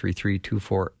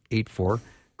 877-933-2484.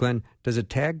 Glenn, does a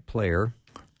tag player,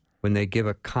 when they give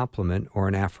a compliment or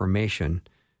an affirmation,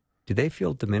 do they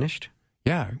feel diminished?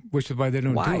 Yeah, which is why they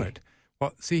don't do it.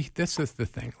 Well, see, this is the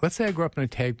thing. Let's say I grew up in a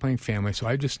tag-playing family, so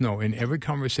I just know in every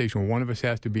conversation, one of us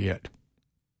has to be it.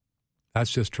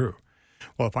 That's just true.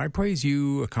 Well, if I praise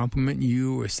you, or compliment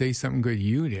you, or say something good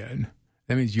you did,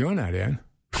 that means you're not in.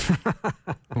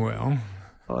 Well...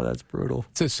 Oh, that's brutal.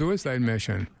 It's a suicide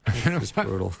mission. It's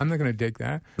brutal. I'm not going to take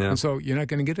that. Yeah. And so you're not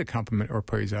going to get a compliment or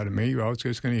praise out of me. You're always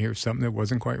just going to hear something that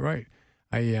wasn't quite right.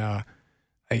 I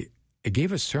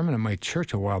gave a sermon at my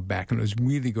church a while back, and it was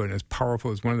really good. It was powerful.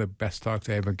 It was one of the best talks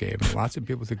I ever gave. And lots of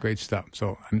people said great stuff.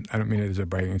 So I don't mean it as a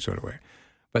bragging sort of way.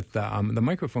 But the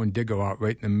microphone did go out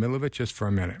right in the middle of it just for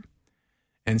a minute.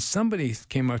 And somebody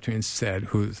came up to me and said,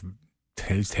 who's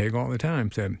tag all the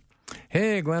time, said,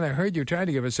 "Hey, Glenn, I heard you tried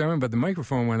to give a sermon, but the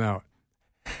microphone went out."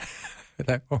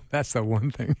 That's the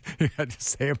one thing you had to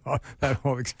say about that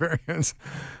whole experience.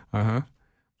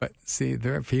 But see,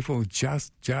 there are people who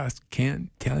just can't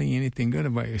tell you anything good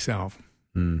about yourself.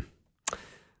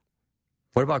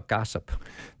 What about gossip?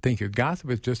 Thank you. Gossip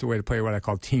is just a way to play what I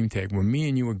call team tag, where me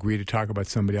and you agree to talk about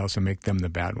somebody else and make them the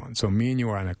bad one. So me and you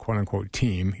are on a quote-unquote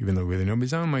team, even though really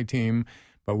nobody's on my team.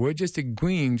 But we're just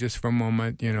agreeing just for a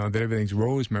moment, that everything's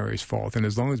Rosemary's fault. And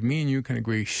as long as me and you can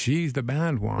agree she's the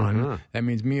bad one, that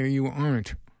means me or you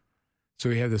aren't. So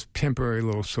we have this temporary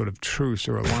little sort of truce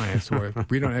or alliance where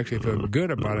we don't actually feel good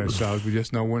about ourselves. We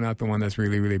just know we're not the one that's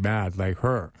really, really bad, like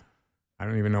her. I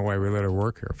don't even know why we let her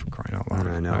work here, for crying out loud.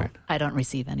 I know. Right. I don't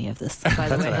receive any of this, by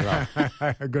the way.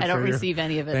 I don't receive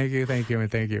any of it. Thank you,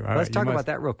 and thank you. Let's talk about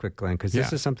that real quick, Glenn, because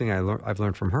this is something I've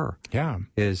learned from her. Yeah.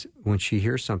 Is when she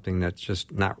hears something that's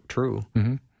just not true,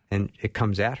 and it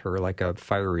comes at her like a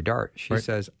fiery dart, she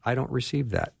says, "I don't receive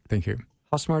that." Thank you.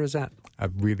 How smart is that?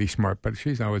 Really smart, but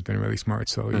she's always been really smart,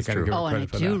 so you got to give her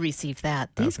credit for that. Oh, and I do receive that.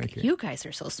 You guys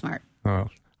are so smart. Oh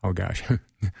gosh.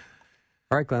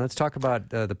 All right, Glenn, let's talk about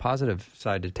the positive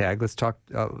side to tag. Let's talk,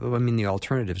 the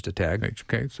alternatives to tag.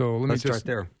 Okay, so let's start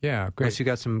there. Yeah, great. Unless you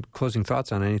got some closing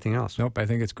thoughts on anything else. Nope, I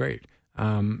think it's great.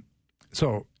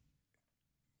 So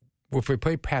if we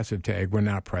play passive tag, we're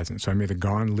not present. So I'm either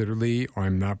gone literally, or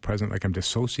I'm not present, like I'm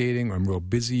dissociating, or I'm real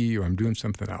busy, or I'm doing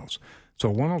something else. So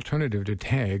one alternative to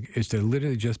tag is to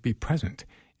literally just be present.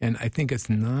 And I think it's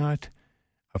not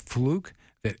a fluke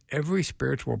that every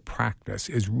spiritual practice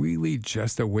is really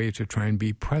just a way to try and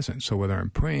be present. So whether I'm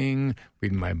praying,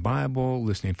 reading my Bible,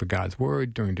 listening for God's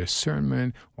Word, doing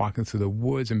discernment, walking through the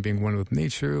woods and being one with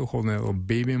nature, holding that little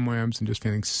baby in my arms and just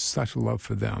feeling such love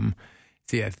for them.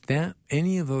 See,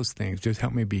 any of those things just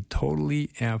help me be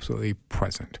totally, absolutely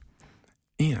present.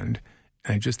 And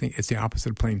I just think it's the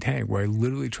opposite of playing tag, where I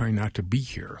literally try not to be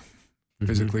here,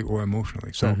 physically or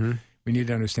emotionally. So we need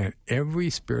to understand every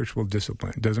spiritual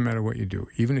discipline, doesn't matter what you do,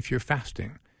 even if you're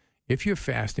fasting. If you're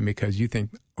fasting because you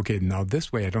think, okay, now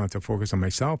this way I don't have to focus on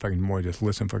myself, I can more just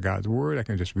listen for God's Word, I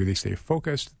can just really stay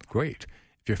focused, great.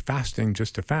 If you're fasting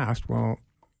just to fast, well,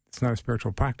 it's not a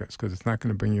spiritual practice because it's not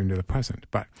going to bring you into the present.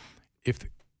 But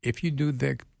if you do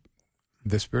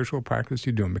the spiritual practice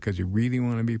you're doing because you really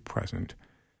want to be present,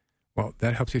 Well,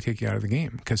 that helps you take you out of the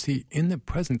game. Because, see, in the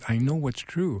present, I know what's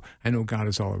true. I know God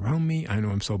is all around me. I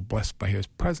know I'm so blessed by His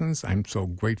presence. I'm so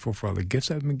grateful for all the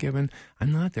gifts I've been given.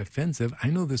 I'm not defensive. I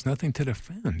know there's nothing to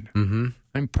defend. Mm-hmm.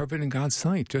 I'm perfect in God's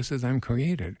sight, just as I'm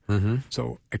created. Mm-hmm.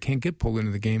 So I can't get pulled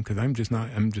into the game because I'm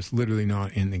just literally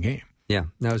not in the game. Yeah.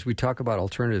 Now, as we talk about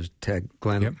alternatives, Ted,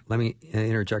 Glenn, Yep. let me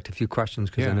interject a few questions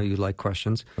because I know you like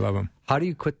questions. I love them. How do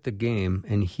you quit the game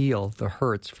and heal the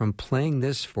hurts from playing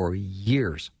this for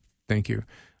years? Thank you.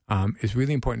 It's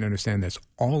really important to understand this.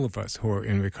 All of us who are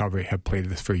in recovery have played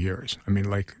this for years. I mean,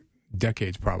 like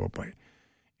decades probably.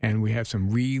 And we have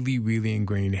some really, really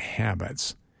ingrained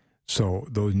habits. So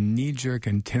those knee-jerk,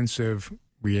 intensive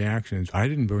reactions, I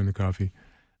didn't burn the coffee,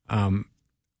 you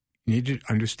need to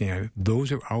understand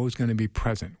those are always going to be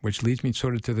present, which leads me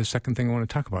sort of to the second thing I want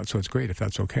to talk about. So it's great if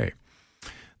that's okay.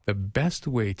 The best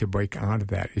way to break out of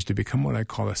that is to become what I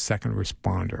call a second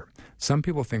responder. Some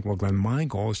people think, well, Glenn, my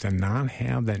goal is to not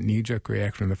have that knee-jerk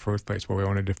reaction in the first place where I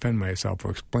want to defend myself or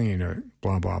explain or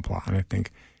blah, blah, blah. And I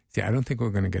think, see, I don't think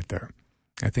we're going to get there.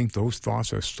 I think those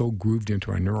thoughts are so grooved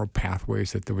into our neural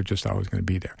pathways that they were just always going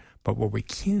to be there. But what we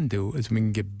can do is we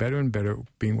can get better and better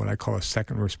at being what I call a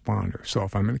second responder. So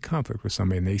if I'm in a conflict with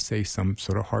somebody and they say some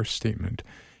sort of harsh statement,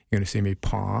 you're going to see me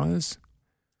pause,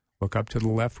 look up to the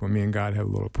left where me and God have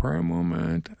a little prayer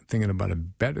moment, thinking about a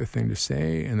better thing to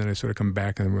say, and then I sort of come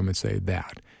back in the room and say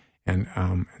that. And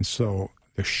so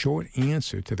the short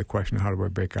answer to the question, how do I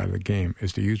break out of the game,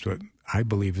 is to use what I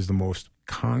believe is the most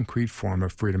concrete form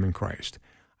of freedom in Christ.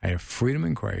 I have freedom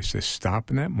in Christ to stop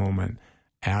in that moment,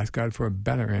 ask God for a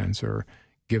better answer,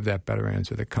 give that better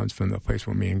answer that comes from the place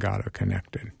where me and God are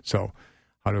connected. So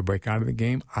how do I break out of the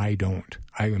game? I don't.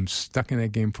 I am stuck in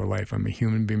that game for life. I'm a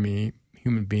human being.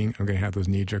 I'm going to have those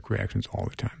knee-jerk reactions all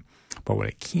the time. But what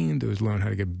I can do is learn how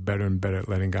to get better and better at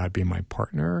letting God be my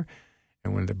partner.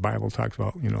 And when the Bible talks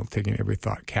about, taking every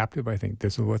thought captive, I think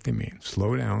this is what they mean.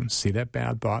 Slow down, see that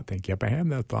bad thought, think, yep, I have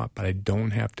that thought, but I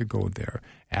don't have to go there.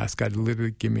 Ask God to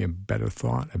literally give me a better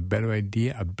thought, a better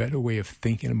idea, a better way of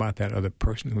thinking about that other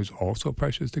person who's also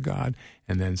precious to God,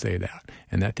 and then say that.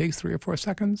 And that takes 3 or 4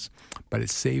 seconds, but it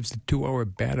saves the 2-hour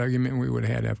bad argument we would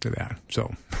have had after that.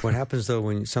 So, what happens, though,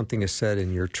 when something is said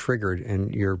and you're triggered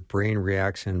and your brain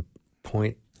reacts in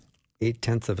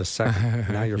 0.8 of a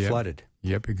second? Now you're flooded.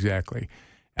 Yep, exactly.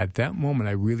 At that moment,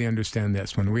 I really understand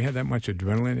this. When we have that much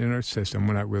adrenaline in our system,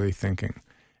 we're not really thinking.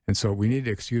 And so we need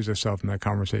to excuse ourselves in that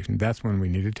conversation. That's when we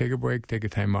need to take a break, take a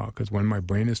time out, because when my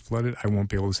brain is flooded, I won't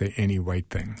be able to say any right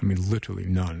thing. I mean, literally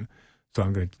none. So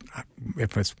I'm going to,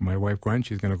 if it's my wife, Gwen,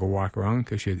 she's going to go walk around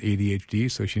because she has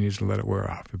ADHD, so she needs to let it wear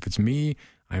off. If it's me,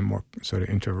 I'm more sort of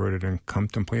introverted and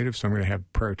contemplative, so I'm going to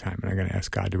have prayer time, and I'm going to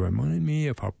ask God to remind me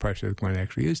of how precious Gwen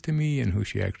actually is to me and who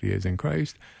she actually is in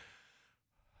Christ.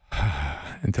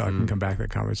 Until I can come back to that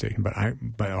conversation. But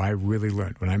I really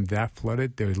learned when I'm that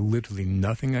flooded, there's literally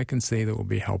nothing I can say that will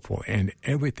be helpful, and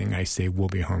everything I say will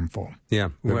be harmful. Yeah.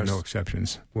 There are no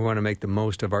exceptions. We want to make the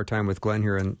most of our time with Glenn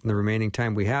here and the remaining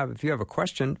time we have. If you have a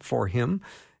question for him,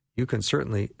 you can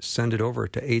certainly send it over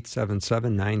to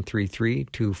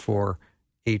 877-933-2484.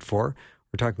 We're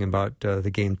talking about the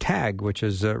game tag, which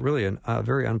is really a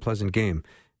very unpleasant game.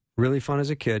 Really fun as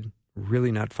a kid,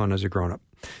 really not fun as a grown-up.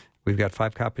 We've got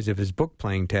 5 copies of his book,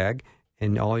 Playing Tag,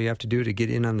 and all you have to do to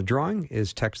get in on the drawing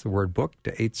is text the word book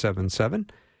to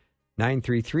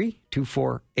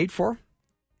 877-933-2484,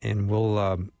 and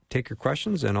we'll take your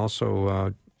questions and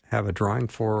also have a drawing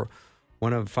for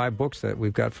one of 5 books that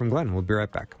we've got from Glenn. We'll be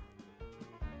right back.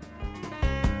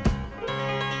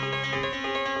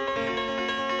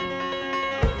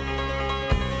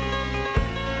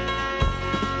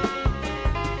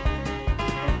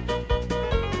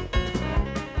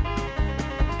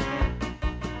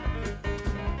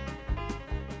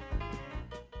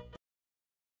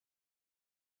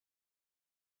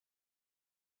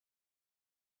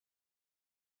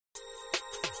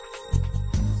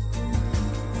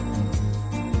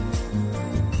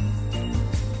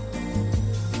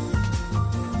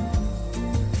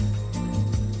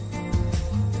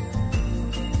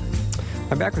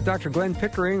 I'm back with Dr. Glenn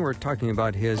Pickering. We're talking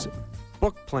about his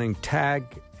book, Playing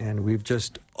Tag, and we've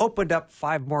just opened up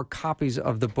 5 more copies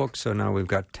of the book, so now we've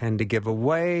got 10 to give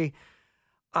away.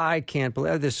 I can't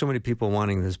believe there's so many people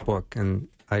wanting this book, and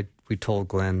we told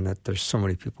Glenn that there's so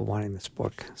many people wanting this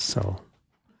book, so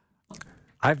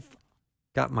I've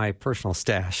got my personal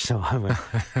stash, so I'm going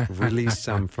to release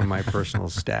some from my personal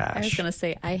stash. I was going to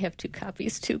say, I have 2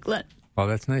 copies too, Glenn. Oh,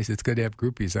 that's nice. It's good to have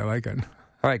groupies. I like it.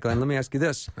 All right, Glenn, let me ask you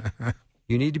this.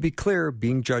 You need to be clear,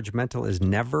 being judgmental is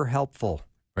never helpful.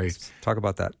 Right. Let's talk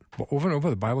about that. Well, over and over,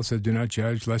 the Bible says, do not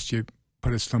judge lest you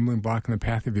put a stumbling block in the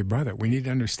path of your brother. We need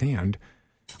to understand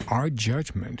our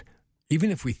judgment,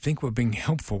 even if we think we're being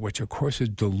helpful, which of course is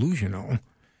delusional,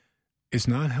 is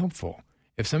not helpful.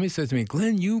 If somebody says to me,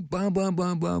 Glenn, you blah, blah,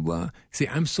 blah, blah, blah. See,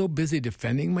 I'm so busy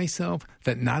defending myself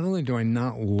that not only do I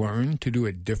not learn to do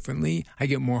it differently, I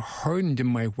get more hardened in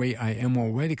my way I am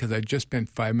already because I just spent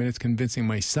 5 minutes convincing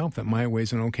myself that my way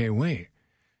is an okay way.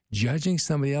 Judging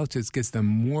somebody else just gets them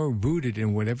more rooted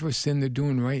in whatever sin they're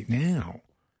doing right now.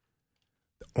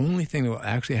 The only thing that will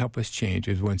actually help us change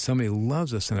is when somebody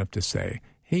loves us enough to say,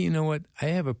 hey, you know what? I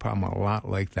have a problem a lot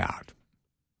like that.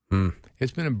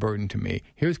 It's been a burden to me.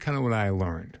 Here's kind of what I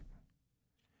learned.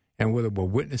 And whether we're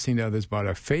witnessing to others about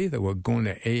our faith or we're going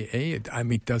to AA,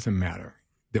 it doesn't matter.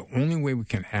 The only way we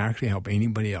can actually help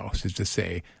anybody else is to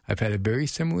say, I've had a very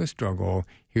similar struggle.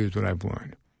 Here's what I've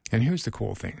learned. And here's the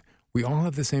cool thing. We all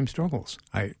have the same struggles.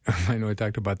 I know I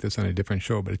talked about this on a different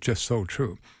show, but it's just so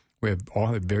true. We all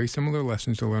have very similar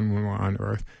lessons to learn when we're on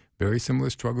earth, very similar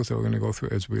struggles that we're going to go through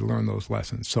as we learn those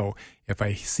lessons. So if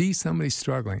I see somebody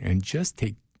struggling and just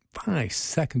take 5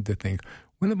 seconds to think,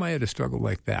 when have I had a struggle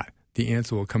like that? The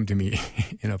answer will come to me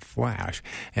in a flash.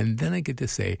 And then I get to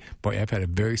say, boy, I've had a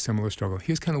very similar struggle.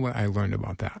 Here's kind of what I learned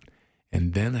about that.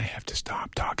 And then I have to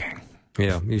stop talking.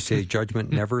 Yeah, you say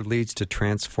judgment never leads to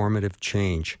transformative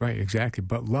change. Right, exactly.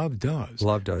 But love does.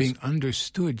 Love does. Being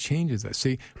understood changes us.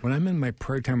 See, when I'm in my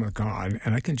prayer time with God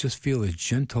and I can just feel His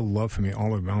gentle love for me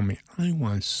all around me, I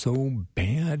want so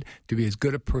bad to be as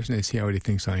good a person as He already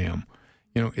thinks I am.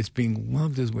 You know, it's being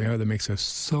loved as we are that makes us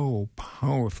so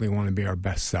powerfully want to be our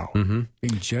best self. Being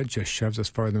judged just shoves us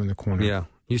farther in the corner. Yeah.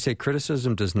 You say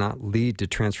criticism does not lead to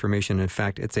transformation. In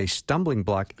fact, it's a stumbling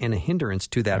block and a hindrance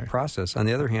to that process. On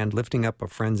the other hand, lifting up a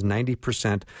friend's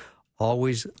 90%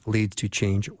 always leads to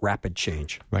change, rapid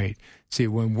change. Right. See,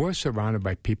 when we're surrounded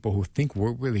by people who think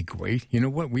we're really great, you know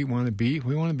what we want to be?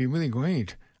 We want to be really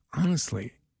great.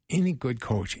 Honestly, any good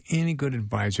coach, any good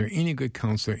advisor, any good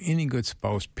counselor, any good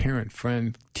spouse, parent,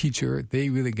 friend, teacher, they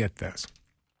really get this.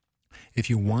 If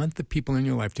you want the people in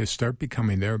your life to start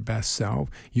becoming their best self,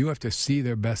 you have to see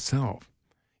their best self.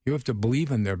 You have to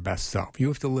believe in their best self. You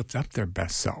have to lift up their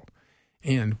best self.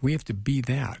 And we have to be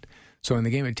that. So in the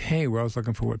game of tag, we're always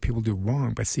looking for what people do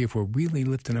wrong. But see, if we're really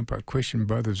lifting up our Christian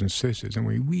brothers and sisters and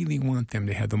we really want them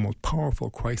to have the most powerful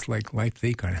Christ-like life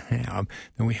they can have,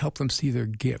 then we help them see their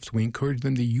gifts. We encourage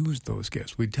them to use those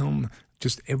gifts. We tell them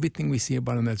just everything we see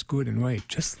about them that's good and right.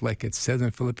 Just like it says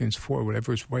in Philippians 4,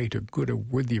 whatever is right or good or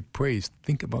worthy of praise,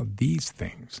 think about these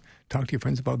things. Talk to your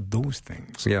friends about those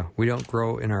things. Yeah, we don't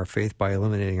grow in our faith by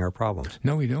eliminating our problems.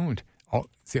 No, we don't.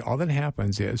 All that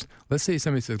happens is, let's say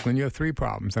somebody says, Glenn, you have 3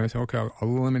 problems. And I say, okay, I'll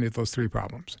eliminate those 3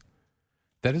 problems.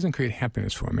 That doesn't create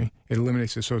happiness for me. It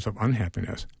eliminates the source of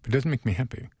unhappiness. But it doesn't make me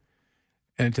happy.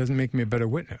 And it doesn't make me a better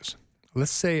witness.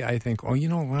 Let's say I think, a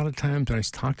lot of times when I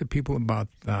talk to people about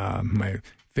my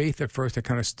faith at first, I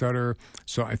kind of stutter.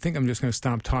 So I think I'm just going to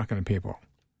stop talking to people.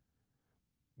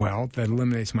 Well, that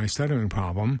eliminates my stuttering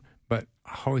problem. But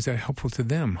how is that helpful to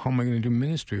them? How am I going to do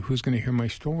ministry? Who's going to hear my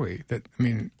story?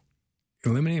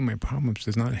 Eliminating my problems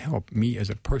does not help me as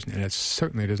a person, and it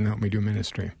certainly doesn't help me do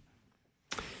ministry.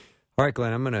 All right,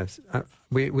 Glenn, I'm going to,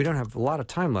 we don't have a lot of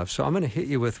time left, so I'm going to hit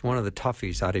you with one of the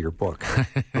toughies out of your book.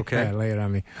 Okay? Yeah, lay it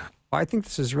on me. I think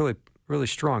this is really, really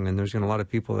strong, and there's going to be a lot of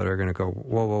people that are going to go,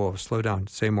 whoa, slow down,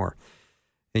 say more.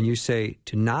 And you say,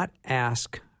 to not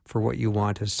ask for what you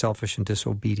want is selfish and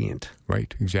disobedient.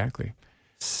 Right, exactly.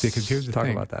 Because here's the thing.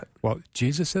 Talk about that. Well,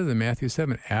 Jesus says in Matthew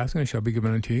 7, ask and it shall be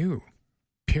given unto you.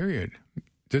 Period. It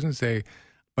doesn't say,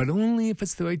 but only if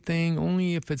it's the right thing,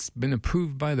 only if it's been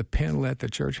approved by the panel at the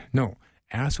church. No.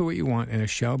 Ask for what you want, and it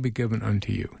shall be given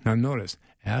unto you. Now notice,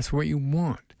 ask for what you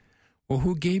want. Well,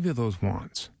 who gave you those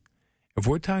wants? If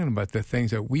we're talking about the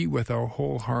things that we with our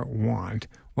whole heart want,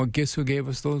 well, guess who gave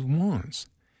us those wants?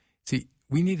 See,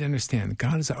 we need to understand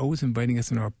God is always inviting us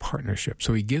into our partnership.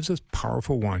 So He gives us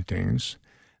powerful wantings.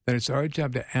 Then it's our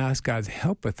job to ask God's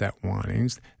help with that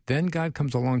wantings. Then God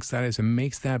comes alongside us and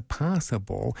makes that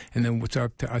possible. And then it's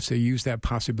up to us to use that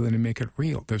possibility to make it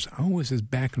real. There's always this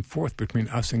back and forth between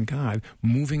us and God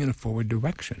moving in a forward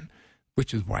direction,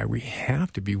 which is why we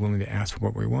have to be willing to ask for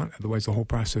what we want. Otherwise, the whole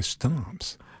process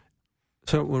stops.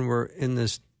 So when we're in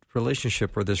this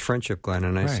relationship or this friendship, Glenn,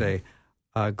 and I say,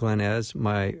 Glenn, as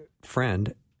my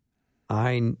friend,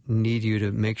 I need you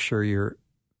to make sure you're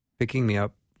picking me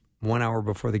up 1 hour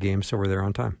before the game so we're there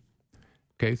on time.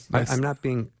 Okay.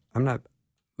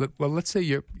 Well, let's say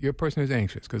your person is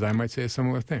anxious, because I might say a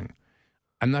similar thing.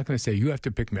 I'm not going to say, you have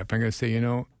to pick me up. I'm going to say,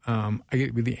 I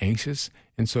get really anxious,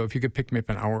 and so if you could pick me up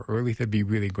an hour early, that'd be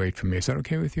really great for me. Is that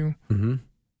okay with you? Mm-hmm.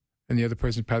 And the other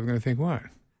person's probably going to think, what?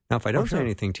 Now, if I don't sure. say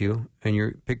anything to you and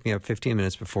you pick me up 15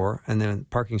 minutes before, and then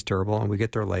parking's terrible and we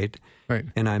get there late, Right.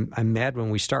 and I'm mad when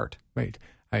we start. Right.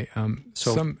 A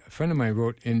So- friend of mine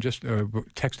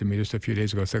texted me just a few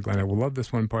days ago, said, Glenn, I will love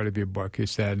this one part of your book. He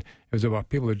said it was about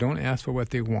people that don't ask for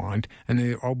what they want, and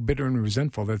they're all bitter and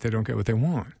resentful that they don't get what they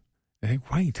want. I think,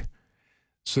 right.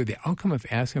 So the outcome of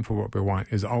asking for what we want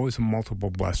is always multiple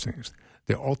blessings.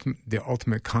 The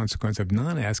ultimate consequence of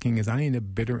not asking is I end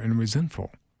up bitter and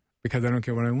resentful because I don't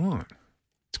get what I want.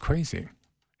 It's crazy.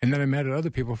 And then I'm mad at other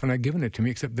people for not giving it to me,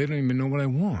 except they don't even know what I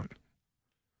want.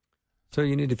 So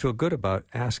you need to feel good about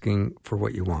asking for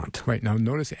what you want. Right. Now,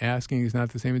 notice asking is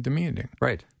not the same as demanding.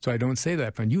 Right. So I don't say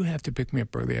that, friend, you have to pick me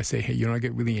up early. I say, hey, I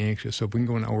get really anxious, so if we can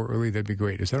go an hour early, that'd be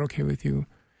great. Is that okay with you?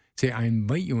 Say, I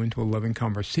invite you into a loving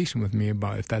conversation with me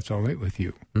about if that's all right with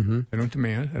you. Mm-hmm. I don't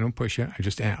demand, I don't push you, I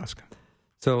just ask.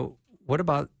 So what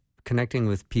about connecting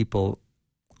with people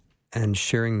and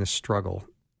sharing the struggle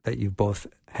that you both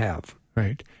have?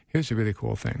 Right. Here's a really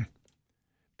cool thing.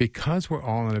 Because we're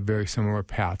all on a very similar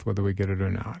path, whether we get it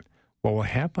or not, what will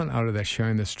happen out of that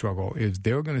sharing the struggle is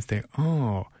they're going to think,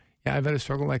 oh, yeah, I've had a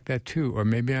struggle like that too, or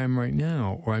maybe I'm right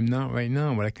now, or I'm not right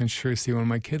now, but I can sure see when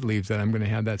my kid leaves that I'm going to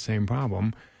have that same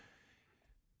problem.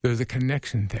 There's a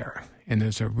connection there. And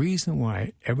there's a reason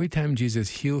why every time Jesus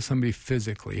heals somebody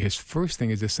physically, his first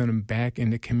thing is to send them back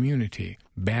into community,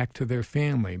 back to their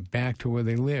family, back to where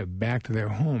they live, back to their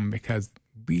home, because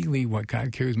really what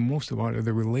God cares most about are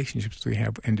the relationships we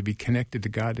have and to be connected to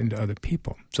God and to other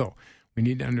people. So we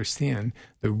need to understand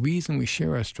the reason we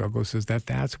share our struggles is that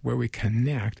that's where we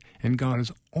connect, and God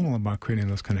is all about creating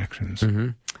those connections. Mm-hmm.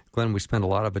 Glenn, we spend a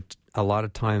lot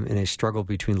of time in a struggle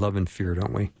between love and fear,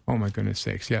 don't we? Oh, my goodness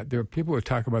sakes. Yeah, there are people who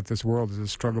talk about this world as a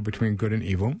struggle between good and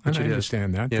evil, and I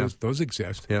understand that. Yeah. Those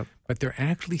exist. Yeah. But they're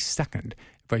actually second.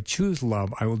 If I choose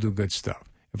love, I will do good stuff.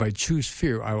 If I choose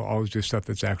fear, I will always do stuff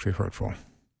that's actually hurtful.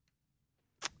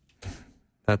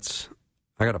 I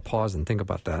got to pause and think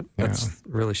about that. That's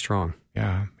really strong.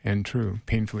 Yeah, and true,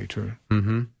 painfully true.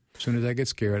 Mm-hmm. As soon as I get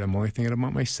scared, I'm only thinking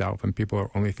about myself, and people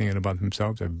are only thinking about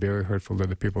themselves. Are very hurtful to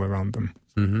the people around them.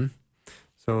 Mm-hmm.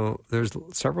 So there's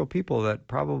several people that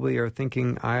probably are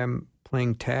thinking, I'm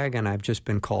playing tag and I've just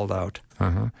been called out.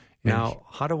 Uh-huh. Now,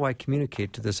 how do I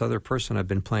communicate to this other person I've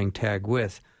been playing tag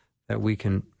with that we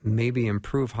can maybe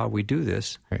improve how we do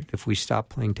this if we stop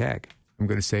playing tag? I'm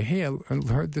going to say, hey, I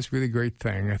heard this really great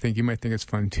thing. I think you might think it's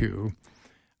fun too.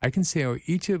 I can see how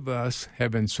each of us have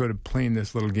been sort of playing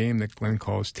this little game that Glenn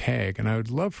calls tag, and I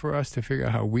would love for us to figure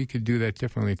out how we could do that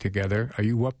differently together. Are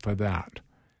you up for that?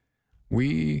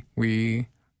 We, me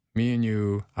and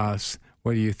you, us,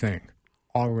 what do you think?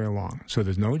 All the way along. So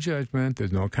there's no judgment,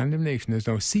 there's no condemnation, there's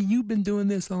no, see, you've been doing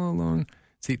this all along.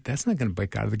 See, that's not going to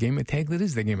break out of the game of tag. That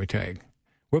is the game of tag.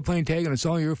 We're playing tag and it's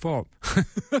all your fault.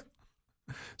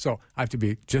 So I have to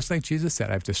be, just like Jesus said,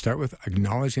 I have to start with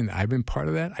acknowledging that I've been part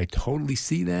of that. I totally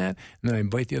see that. And then I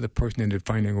invite the other person into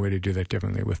finding a way to do that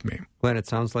differently with me. Glenn, it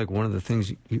sounds like one of the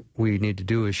things we need to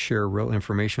do is share real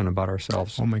information about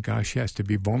ourselves. Oh, my gosh, yes, to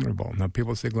be vulnerable. Now,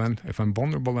 people say, Glenn, if I'm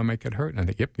vulnerable, I might get hurt. And I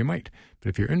think, yep, you might. But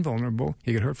if you're invulnerable,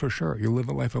 you get hurt for sure. You live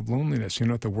a life of loneliness. You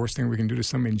know what the worst thing we can do to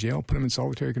somebody in jail? Put them in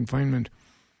solitary confinement.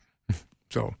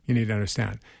 So you need to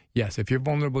understand. Yes, if you're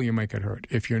vulnerable, you might get hurt.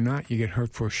 If you're not, you get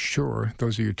hurt for sure.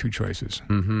 Those are your two choices.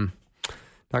 Mm-hmm.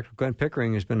 Dr. Glenn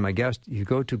Pickering has been my guest. You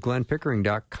go to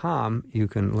glennpickering.com. You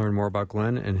can learn more about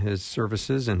Glenn and his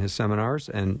services and his seminars,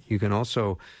 and you can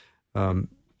also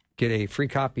get a free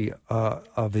copy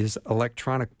of his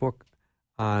electronic book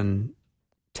on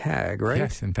tag, right?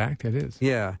 Yes, in fact, it is.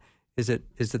 Yeah. Is it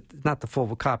not the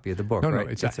full copy of the book, No, right?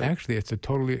 No, it's a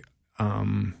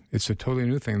totally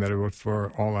new thing that I wrote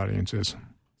for all audiences.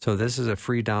 So this is a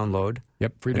free download.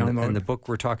 Yep, free download. And the book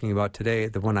we're talking about today,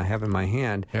 the one I have in my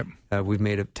hand, we've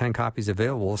made 10 copies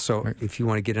available. So if you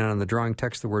want to get in on the drawing,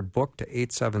 text the word book to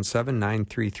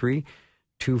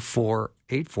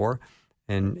 877-933-2484.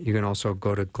 And you can also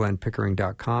go to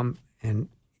glennpickering.com. And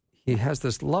he has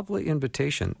this lovely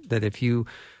invitation that if you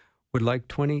would like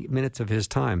 20 minutes of his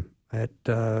time at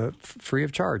free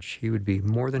of charge, he would be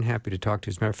more than happy to talk to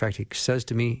you. As a matter of fact, he says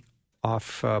to me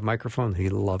off microphone that he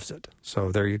loves it.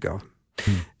 So there you go.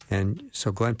 And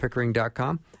so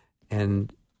glennpickering.com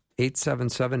and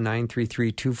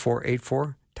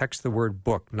 877-933-2484. Text the word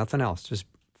book, nothing else, just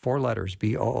 4 letters,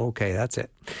 B-O-O-K. That's it.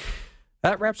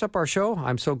 That wraps up our show.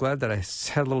 I'm so glad that I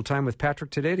had a little time with Patrick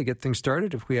today to get things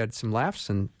started. If we had some laughs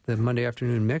and the Monday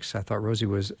afternoon mix, I thought Rosie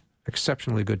was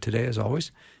exceptionally good today, as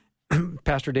always.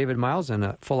 Pastor David Miles and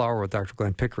a full hour with Dr.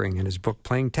 Glenn Pickering and his book,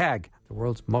 Playing Tag, the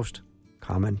world's most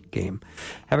common game.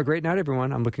 Have a great night,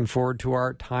 everyone. I'm looking forward to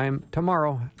our time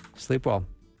tomorrow. Sleep well.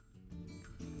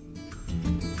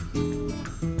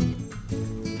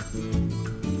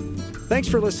 Thanks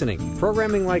for listening.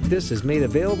 Programming like this is made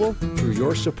available through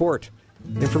your support.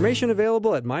 Information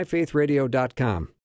available at myfaithradio.com.